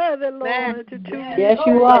are worthy, Lord, to Yes,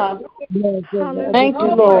 you are. Hallelujah. Thank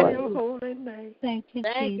you, Lord. Your holy name. Thank you,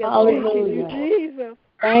 Jesus. Hallelujah. Thank you, Jesus.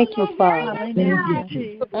 Thank you, Father. Hallelujah.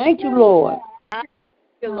 Thank you, Lord. Thank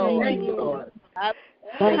you, Lord.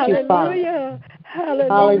 Thank you, Father. Hallelujah.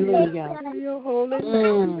 Hallelujah. To your holy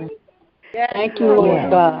name. Thank you,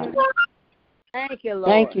 Lord God. Thank you,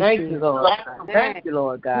 Lord. Thank you, Lord. Thank you,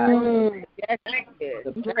 Lord God. Yes, thank you.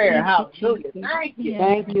 The prayer, hallelujah. Thank you.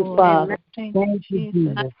 Thank you, Father. Thank you,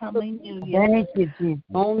 Jesus. Hallelujah. Thank you, Jesus.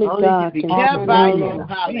 Only God be can kept turn by our you. lives.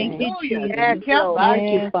 Hallelujah. Yes, Be kept Lord. by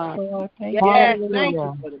Thank you. you, Father. Yes, thank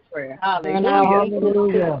you for the prayer. Turn our Hallelujah.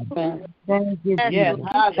 weakness to strength. Thank you, Yes, Jesus.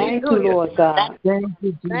 hallelujah. Thank you, Lord God. Thank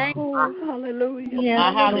you, Jesus. Thank you. Oh, hallelujah.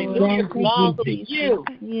 Our hallelujah Thank you, belongs to Jesus. you.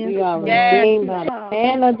 We are Yes. redeemed by the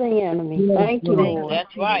hand of the enemy. Yes, Thank you, Lord. Lord.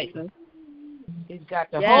 That's right. He's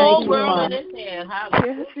got the Yes, whole thank you, world Father. in his hand.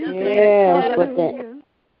 Yes, Hallelujah. Yes, but the hallelujah.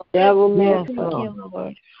 devil Yes, meant Lord.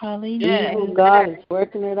 Lord. Yes. evil. God is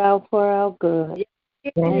working it out for our good.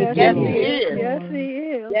 Thank Yes, you, Yes, he he Lord. is. is. Yes, he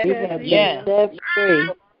is. Yes, We Yes, have he been Yes. is. set free.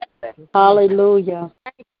 Hallelujah.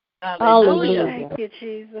 Hallelujah. Thank you,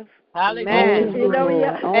 Jesus. Hallelujah. Thank you, You know,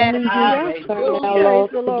 Lord. Only you can turn our Hallelujah. loss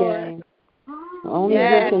Praise the to Lord. gain. Only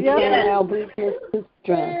Yes, you can turn yes. our weakness to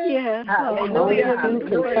strength. Yes, Only Hallelujah. you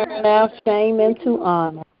can turn our shame into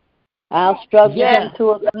honor. Our struggles Yes. into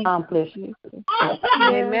accomplishment. Yes,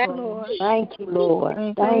 Amen. Lord. Thank you, Lord.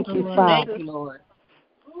 Thank you, Thank Father. you, Lord.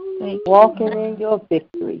 Walking in your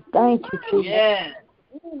victory. Thank you, Jesus. Yes.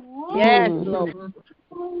 Yes, Mm. Lord.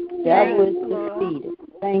 Devil is Lord. defeated.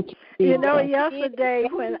 Thank you, You Jesus. know, yesterday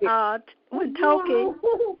when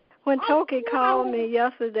Toki called me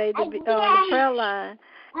yesterday to be on the prayer line,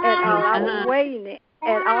 and I was waiting,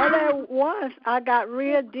 and all at once I got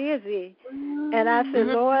real dizzy, and I said,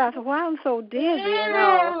 Lord, I said, why I'm so dizzy and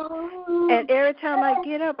all, and every time I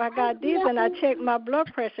get up, I got dizzy, and I checked my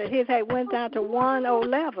blood pressure. His had went down to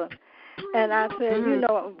 111, and I said, you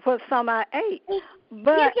know, for some I ate,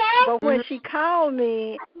 but when she called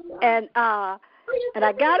me, and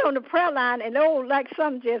I got on the prayer line, and like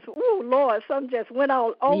something just, Lord, something just went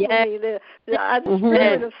all over me. The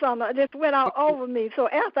spirit of something just went all over me. So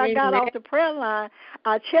after I got off the prayer line,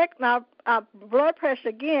 I checked my blood pressure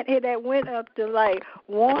again. It had went up to like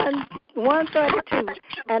 132,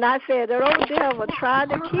 and I said, the old devil tried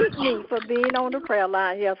to keep me from being on the prayer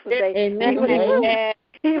line yesterday. Amen.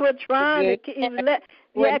 He was trying to keep.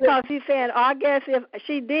 Because he's saying, I guess if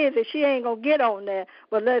she did it, she ain't going to get on there.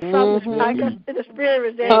 But let something, I guess the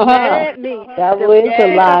spirit that led me that to was a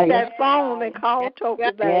pick lie. up that phone and call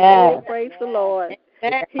Toki back. Yes. Oh, praise the Lord.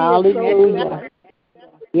 He Hallelujah. is so good.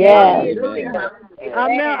 Yes.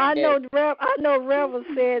 I know Reverend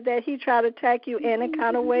said that he tried to attack you any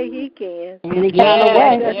kind of way he can. Any kind of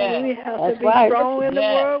way. We have That's to be right. strong in the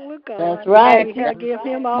word with God. That's right. We have to give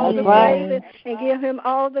him all the right. praise and give him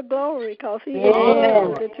all the glory because he is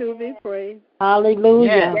worthy to be praised.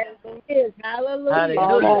 Hallelujah. Yes. Hallelujah.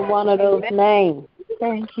 Call on one of those names.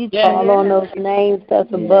 Thank you, Call on those names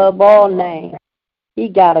that's above all names. He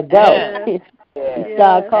got to go.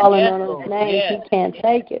 Start calling on those names. He can't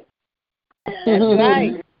take it. That's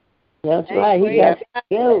right. That's right. He got to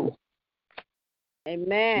go.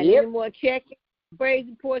 Amen. Any more checking, praise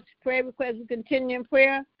reports, prayer requests, and continuing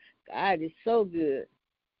prayer? God is so good.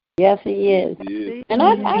 Yes, he is. And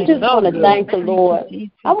I just want to thank the Lord.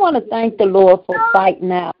 I want to thank the Lord for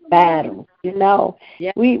fighting our battle. You know,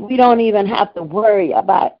 we don't even have to worry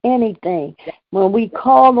about anything. When we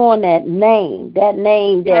call on that name that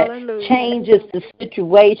changes the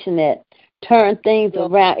situation, that turns things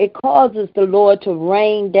around, it causes the Lord to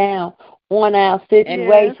rain down on our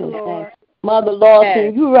situations. And Mother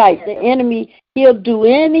Lawson, you're right. The enemy, he'll do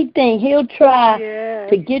anything. He'll try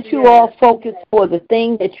to get you all focused for the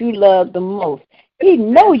thing that you love the most. He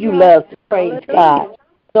know you love to praise God.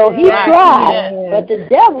 So he tried, but the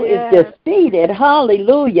devil is defeated.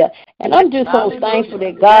 Hallelujah. And I'm just so thankful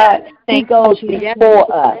that God, he goes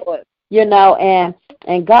before us, you know,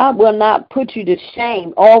 and God will not put you to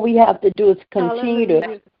shame. All we have to do is continue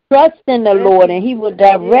to trust in the Lord, and he will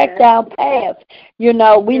direct our paths. You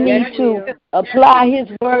know, we need to apply his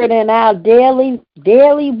word in our daily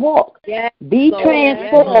walk. Be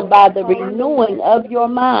transformed by the renewing of your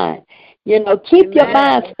mind. You know, keep your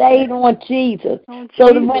mind stayed on Jesus,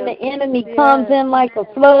 so that when the enemy comes in like a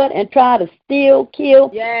flood and try to steal,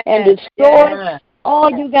 kill, and destroy,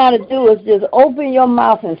 all you got to do is just open your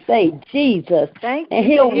mouth and say, Jesus, and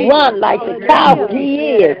he'll run like the coward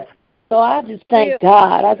he is. So I just thank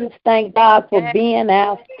God. I just thank God for being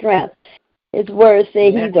our strength. His word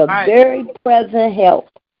says he's a very present help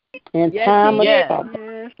in time of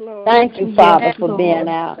trouble. Thank you, Father, for being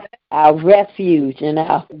our refuge and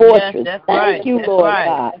our fortress. Thank you, Lord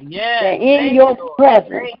God. That in your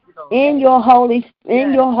presence, in your holy,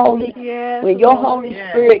 when your Holy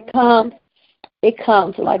Spirit comes, it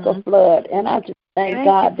comes like a flood. And I just thank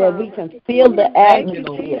God that we can feel the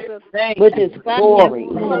atmosphere with his glory,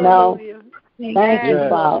 you know. Thank you,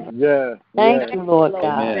 Father. Yeah. Thank you, Lord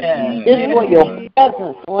God. Yes. Just for your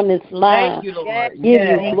presence on this line. Thank you, Lord. Give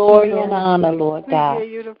you glory and honor, Lord God.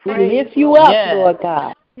 We lift you Lord. up, Lord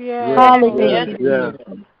God. Yes. Hallelujah. Yeah.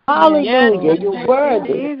 Hallelujah. You're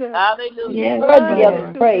worthy. Hallelujah. Worthy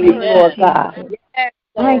of praise, Lord God.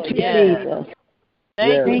 Thank you, Jesus.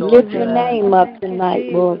 Thank you, We Lord. lift your name up tonight,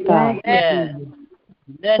 Lord God. Yes.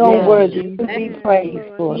 So worthy to be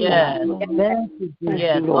praised, Lord Yes. God.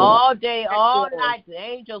 Yes. All day, all night, the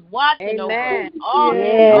angels watching over us. All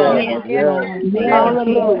Yes.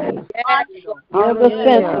 Hallelujah. You're the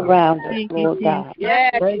fence around us, Lord God.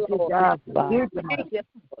 Yes, Thank you, Lord. God. Thank you, Lord.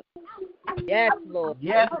 Yes, Lord.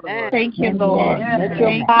 Yes, Lord. Thank you, Lord. Let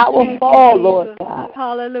your power fall, Lord God.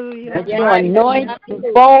 Hallelujah. Let your anointing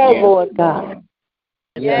fall, Lord God.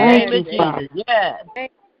 In the name of Thank you, Jesus. Father. Yes.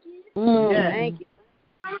 Thank you.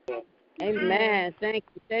 Amen. Thank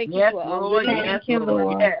you. Thank you for Lord. Thank you,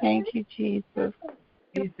 Lord. Thank you, Jesus.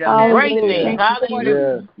 He's done great things.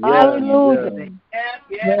 Hallelujah. Hallelujah.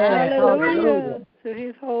 Hallelujah. Hallelujah. To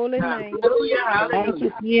his holy name. Thank you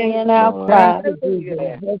for being our pride.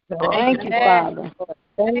 Thank you, Father.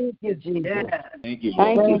 Thank you, Jesus. Thank you,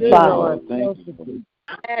 Thank Lord. you, Father. Thank you.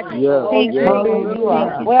 Thank you. You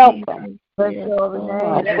are welcome.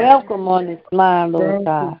 Welcome on this line, Lord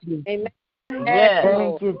God. Amen. Yes.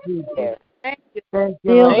 Thank you, Jesus. Thank you. Thank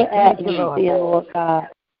you, Fill Lord. the atmosphere, Lord God.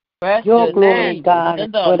 Precious Your glory, name. God, And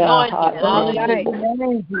is the with our anointing. hearts.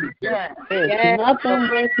 Hallelujah. Yes. There's nothing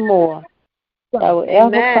worth more that will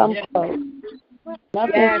ever come close.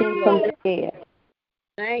 Nothing can compare.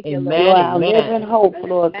 Thank you, You Lord. are our living hope,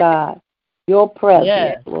 Lord God. Your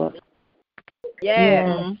presence, Lord.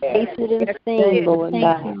 Yes. Taste it and sing, Lord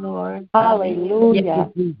God. Thank you, Lord.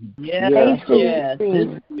 Hallelujah. Yes. Taste it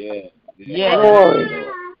and sing. Yes. Glory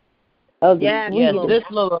of the Yes, sweetness this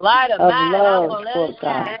little light of mine, love, I'm gonna let Lord it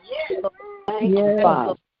God. shine. Thank you,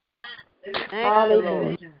 Father.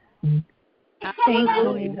 Hallelujah. Thank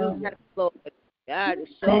you, Lord. God is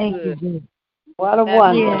so Thank good. you. What a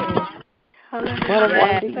wonder. Hallelujah. What a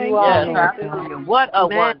wonder you are, Lord Hallelujah. What a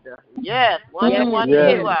wonder. Yes, what a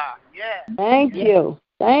wonder you are. Yes. Thank you.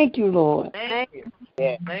 Thank you, Lord. Thank you.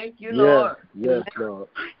 Thank you, Lord. Yes, Lord.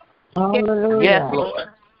 Hallelujah. Yes, Lord.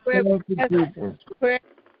 Thank you, Jesus. Prayer.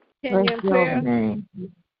 Praise your name.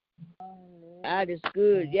 God is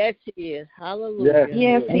good. Yes, He is. Hallelujah.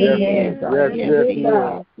 Yes, He is.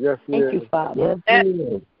 Yes, He Thank is. you, Father. Yes, He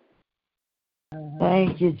is.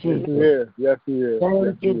 Thank you, Jesus. Yes, He is.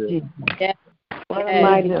 Thank you, Jesus. Yes. What a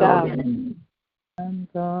mighty God. I'm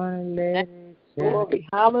gonna let it shine. Glory.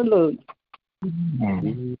 Hallelujah.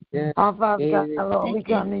 Our Father God, Lord, we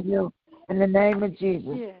come to you in the name of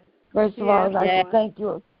Jesus. Yes. First of all, I'd like to thank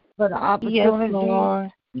you for the opportunity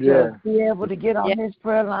to be able to get on this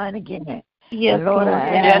prayer line again. Yes, and Lord,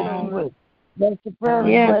 I ask you with bless the prayer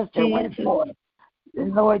request that went forth.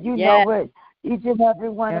 And Lord, you know what each and every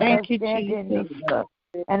one of us stand in need of.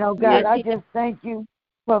 And oh God, I just thank you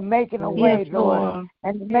for making a way, Lord,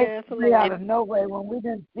 and making a way out of no way when we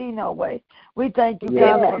didn't see no way. We thank you,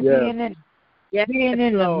 God, for being in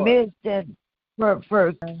the midst and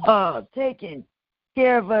for taking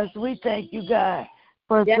care of us. We thank you, God,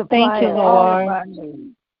 for supplying all of our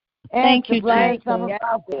needs. And supplying some of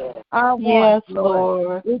our wants,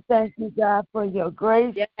 Lord. We thank you, God, for your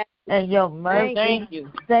grace and your mercy. Thank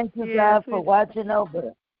you. Thank you, God, for watching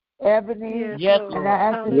over Ebony. And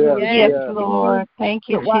I ask you, Lord. Thank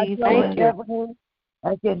you, Jesus. Ebony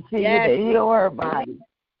and continue to heal her body.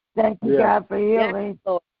 Thank you, God, for healing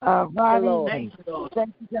Ronnie.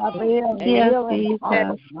 Thank you, God, for healing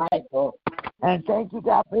Michael. And thank you,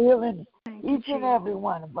 God, for healing each and every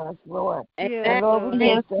one of us, Lord. And Lord,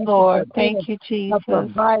 we just thank you, Jesus. A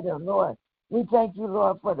provider, Lord. We thank you,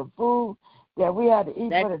 Lord, for the food that we had to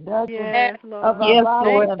eat for the nourishment of our body.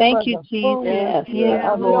 Lord. And thank for you, the Jesus. Food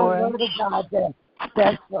Yes, Lord. God,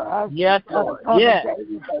 that's for us. Yes, Lord.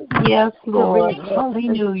 Yes, Lord.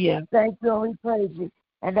 Hallelujah. Thank you, and we praise you.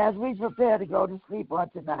 And as we prepare to go to sleep on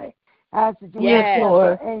tonight, I ask that you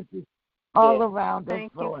Lord. angels all around us,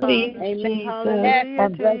 Lord. Please,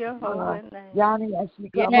 And bless Yanni as she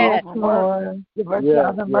comes home from work. Give her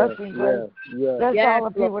traveling mercy and grace. Bless all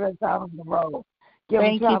the people that's out on the road. Give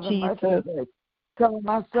them traveling mercy and grace. Cover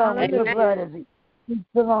my son with your blood as he's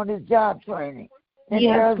still on his job training in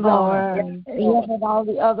Arizona. And all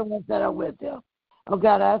the other ones that are with him. Oh,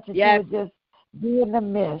 God, I ask that you would just be in the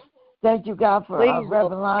midst. Thank you, God, for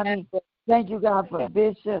Reverend Lonnie. Thank you, God, for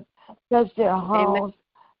Bishop. Touch their homes.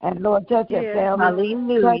 And Lord, touch their family.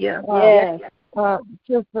 Hallelujah.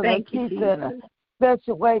 Sister Lakeisha in a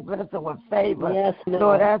special way, bless her with favor.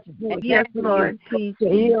 Lord, I ask you to Lord, to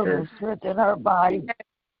heal and strengthen her body.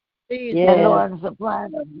 And Lord,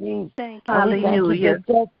 supplying of needs. Hallelujah.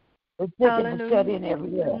 Touch the sick and the shut in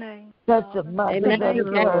everywhere. Touch the mothers of the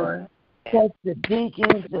Lord. Touch the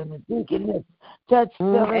deacons and the deaconess. Touch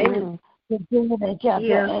the continue to count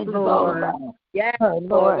your angels all around her,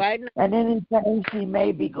 Lord. And anything she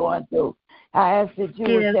may be going through, I ask that you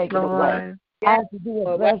would take it away. I ask that you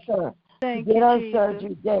would bless her to get her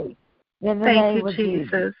surgery date. In the name of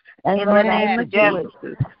Jesus. And in the name of Jesus.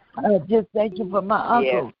 Just thank you for my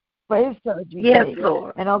uncle. For his surgery. Yes,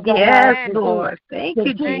 Lord. And oh God, Lord. Thank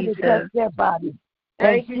you, Jesus. Touch their bodies.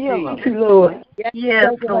 Thank you, Lord.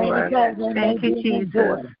 Yes, Lord. Thank you,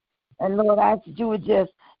 Jesus. And Lord, I ask that you would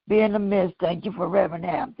just be in the midst. Thank you for Reverend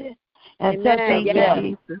Hampton. And touch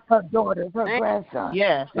her daughters, her grandson.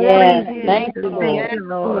 Yes. Thank you,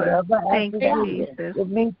 Lord. Thank you, Jesus. To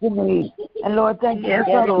meet the need. And Lord, thank you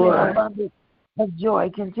for the abundance of joy.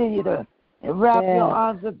 Continue to wrap your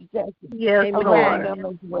arms of protection around them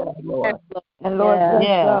as well, Lord. And Lord,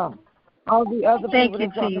 bless all the other people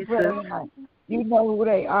that's on the prayer line. You know who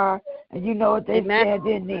they are, and you know what they stand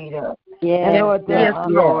in need of. And Lord,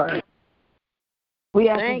 Lord. We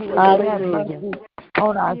ask you to have mercy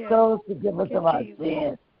on our souls, to give us of our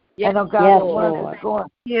sins. And oh God, Lord, going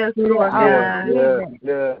Lord God.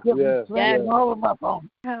 Hold them up on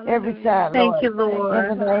every side, Lord. Thank you,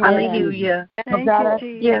 Lord. Hallelujah. Thank you,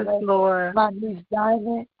 Jesus. Yes, Lord. My niece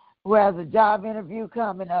Diamond, who has a job interview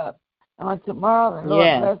coming up on tomorrow, and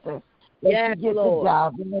Lord bless her. That she gets a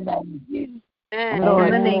job in the name of Jesus.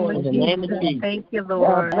 Lord, in the name of Jesus. Thank you,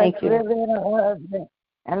 Lord. Thank you. And her husband.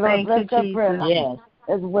 And Lord, bless her prayer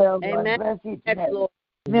as well, Lord. Bless each and every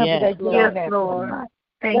member that goes on that Lord.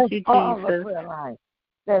 Thank you, Jesus. All the prayer line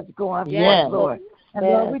that's going forth, Lord. And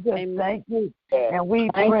Lord, we just thank you. And we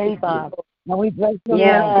praise you. And we bless you,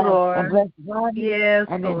 Lord. And bless Ronnie.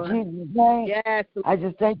 And in Jesus' name, I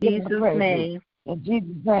just thank you for the praise. In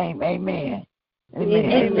Jesus' name, amen. Amen.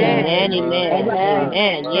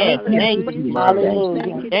 Yes, thank you.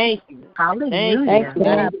 Hallelujah. Thank you.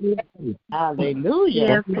 Hallelujah. Hallelujah.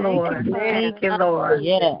 Yes, Lord. Thank you, Lord.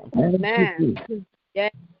 Yes. Amen.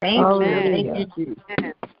 Yes. Thank you. Thank you,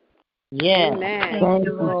 Jesus. Yes. Amen. Thank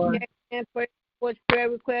you, Lord. And pray for prayer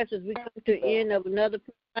requests as we come to the end of another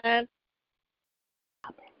prayer.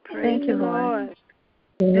 Thank you, Lord.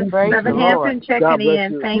 Brother Hampton checking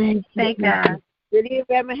in. Thank God. Good evening,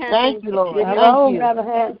 Reverend Hampton. Thank you, Lord. Hello, Reverend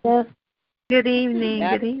Hampton. Good evening.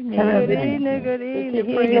 Good evening. Good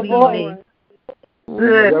evening. Praise your voice.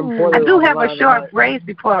 Good. I do have a short praise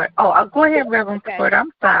report. Oh, go ahead, Reverend Report.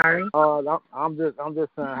 I'm sorry. I'm just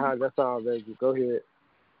saying hi. That's all, baby. Go ahead.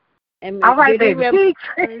 All right, baby.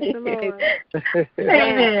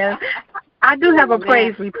 Amen. I do have a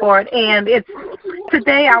praise report, and it's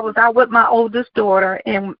today. I was out with my oldest daughter,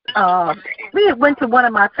 and we had went to one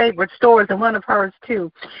of my favorite stores, and one of hers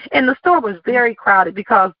too. And the store was very crowded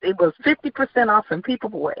because it was 50% off, and people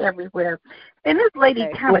were everywhere. And this lady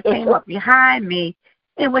kind of came up behind me,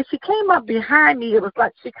 and when she came up behind me, it was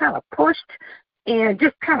like she kind of pushed and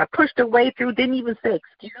just kind of pushed her way through. Didn't even say,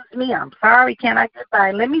 "Excuse me, I'm sorry, can I get by?"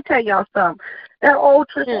 Let me tell y'all something. That old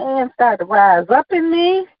Trisha Ann started to rise up in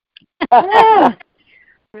me. Yeah.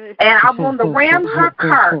 And I wanted to ram her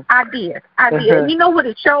car. I did. You know what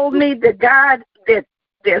it showed me? That God, that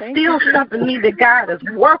there's still something in me that God is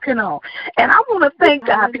working on. And I want to thank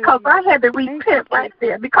God because I had to repent right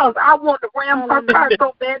there because I wanted to ram her car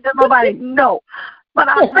so bad that nobody know. But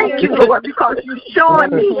I thank you, Lord, because you're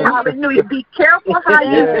showing me, hallelujah, be careful how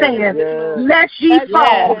you stand, lest ye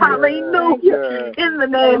fall, hallelujah, in the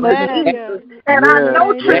name of Jesus. And I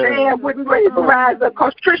know Trisha Ann wouldn't rise up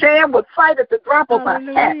because Trisha Ann would fight at the drop of a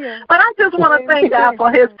hat. But I just want to thank God for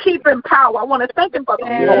his keeping power. I want to thank him for the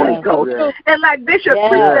Holy Ghost. And like Bishop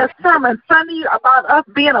preached that sermon Sunday about us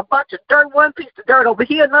being a bunch of dirt, one piece of dirt over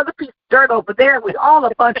here, another piece of dirt over there. We all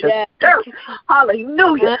a bunch of dirt.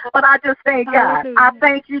 Hallelujah. But I just thank God. I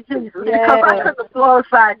thank you, Jesus, because I couldn't have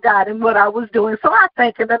glorified God in what I was doing. So I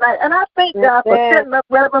thank him, and I thank God for setting up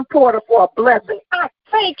Reverend Porter for a blessing. I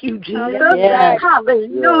thank you, Jesus.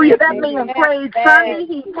 Hallelujah. That man prayed, Sonny.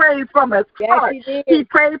 He prayed from his heart. He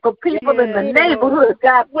prayed for people in the neighborhood.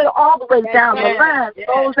 God went all the way down the line,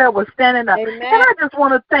 those that were standing up. And I just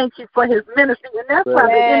want to thank you for his ministry, and that's why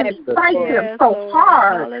the enemy fights him so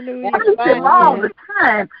hard. Fights him all the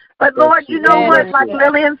time. But, Lord, you know what? Like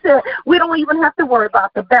Lillian said, we don't even have to worry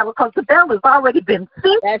about the battle because the battle has already been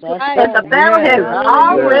fixed and the battle has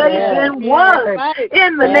already been won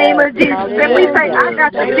in the name of Jesus. And we say, I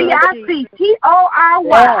got the VICTORY.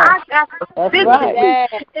 I got the victory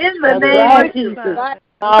in the name of Jesus.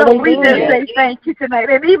 So we just say thank you tonight.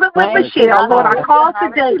 And even with Michelle, Lord, I called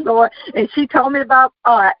today, Lord, and she told me about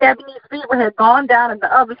Ebony's fever had gone down and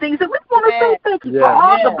the other things. And we want to say thank you for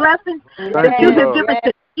all the blessings that you have given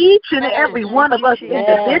to each and every one of us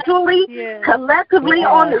individually, collectively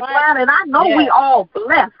on this line. And I know we all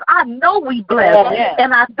blessed. I know we blessed.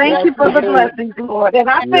 And I thank you for the blessings, Lord. And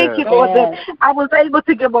I thank you, Lord, that I was able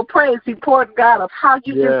to give a praise report, God, of how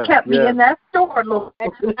you just kept me in that store, Lord.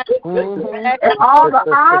 And all the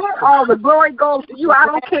honor, all the glory goes to you. I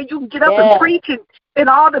don't care. You can get up and preach and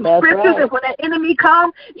all the scriptures, and when the enemy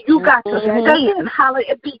comes, you got to stand.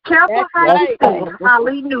 Hallelujah. Be careful how you stand.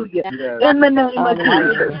 Hallelujah. In the name of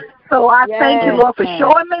Jesus. So I thank you, Lord, for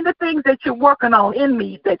showing me the things that you're working on in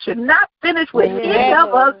me, that you're not finished with any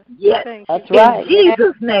of us yet. That's right. In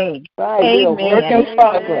Jesus' name. Amen.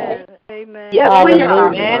 Amen. Yes, we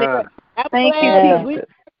are. Thank you, Jesus.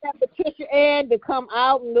 Have Patricia Ann to come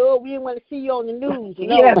out, and Lord, we didn't want to see you on the news.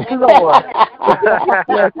 Yes, Lord.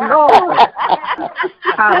 Yes, Lord.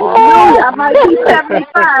 Hallelujah. I might be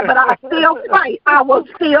 75, but I still fight. I will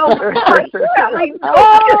still fight.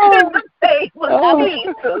 Hallelujah.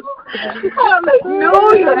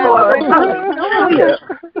 Hallelujah, Lord. Hallelujah.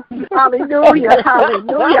 Hallelujah.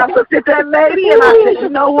 Hallelujah. I looked at that lady and I said, you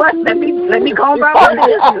know what? Let me go about my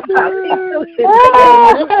business.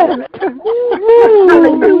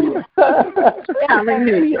 Hallelujah.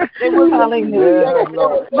 Hallelujah.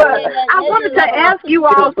 Hallelujah. But I wanted to ask you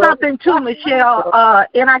all something too, Michelle,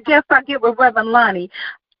 and I guess I get with Reverend Lonnie.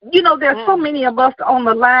 You know, there's so many of us on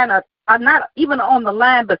the line, are not even on the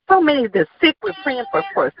line, but so many that's sick. We're praying for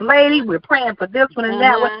First Lady. We're praying for this one and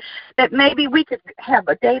that one, that maybe we could have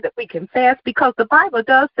a day that we can fast, because the Bible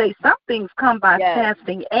does say some things come by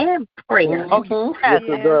fasting and prayer. Yes,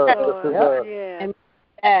 it does.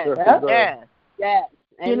 Yes.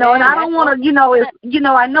 You know, and I don't want to,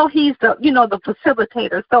 I know he's the, the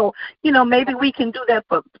facilitator. So, maybe we can do that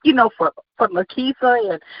for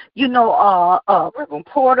Lakeitha and, Reverend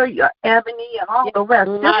Porter, Ebony, and all the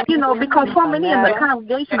rest. Just, because so many in the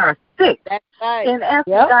congregation are sick. And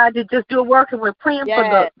asking God to just do a work, and we're praying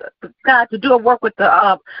for God to do a work with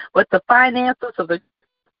the finances of these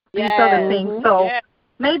other things. So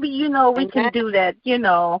maybe, we can do that,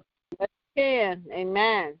 Can.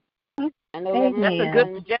 Amen. I know that's a good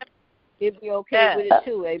suggestion. He'll be okay with it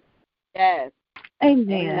too. Yes.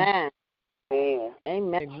 Amen. Amen.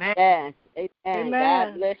 Amen. Yes. Amen.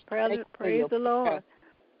 God bless you. Praise the Lord.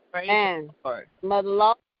 Amen. Mother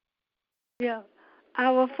Law. Yeah.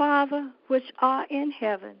 Our Father, which art in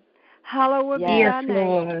heaven, hallowed be thy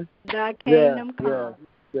name. Thy kingdom come.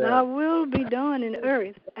 Thy will be done in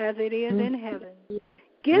earth as it is in heaven.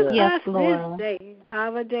 Give us this day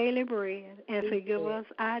our daily bread, and forgive us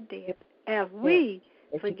our debts, as we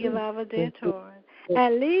forgive our debtors.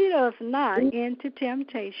 And lead us not into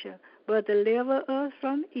temptation, but deliver us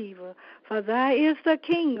from evil. For thy is the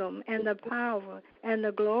kingdom, and the power, and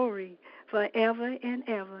the glory, forever and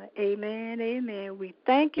ever. Amen, amen. We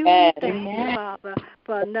thank you, you, Father,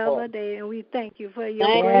 for another day, and we thank you for your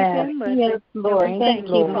grace and mercy. Yes, Lord. And we thank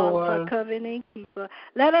you, Father, for covering and keeping.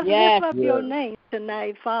 Let us lift up your name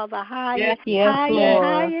tonight, Father, higher,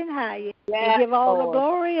 higher, and higher. And give all the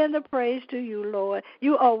glory and the praise to you, Lord.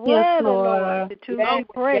 You are worthy, Lord, to be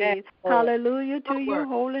praised. Hallelujah to your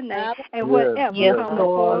holy name. And whatever comes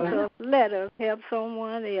before us, let us help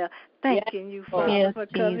someone else. Thanking you, Father, for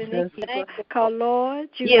covering and keeping. Because, Lord,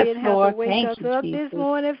 you didn't have to wake us up this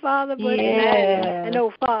morning, Father, but and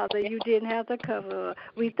oh, Father, you didn't have to cover us.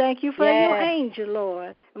 We thank you for your angel,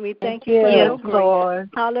 Lord. And we thank you for your grace.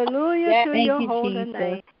 Hallelujah to your holy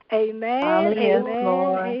name. Amen,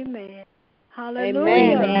 amen. Hallelujah.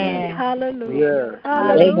 Hallelujah.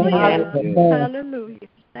 Hallelujah. Hallelujah.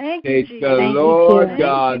 Thank you, Jesus. The Lord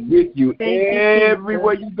God with you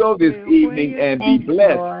everywhere you go this evening, and be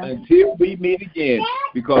blessed until we meet again,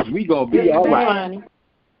 because we're going to be all right.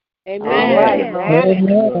 Amen.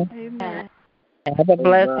 Amen. Have a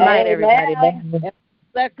blessed night, everybody.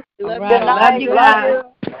 Love you guys.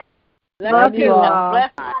 Love you all.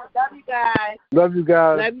 Love you guys. Love you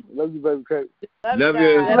guys. Love you, baby cake. Love you,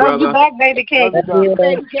 brother. Love you back, baby cake.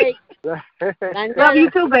 Baby cake. Love you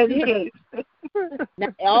too, baby cake.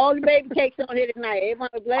 All the baby cakes on here tonight. Everyone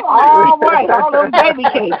was blessed. All right, all those baby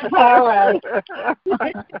cakes. All right.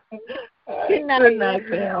 Good night,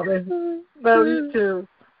 Calvin. Love you too.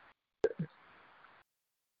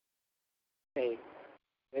 Hey,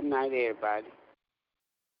 good night, everybody.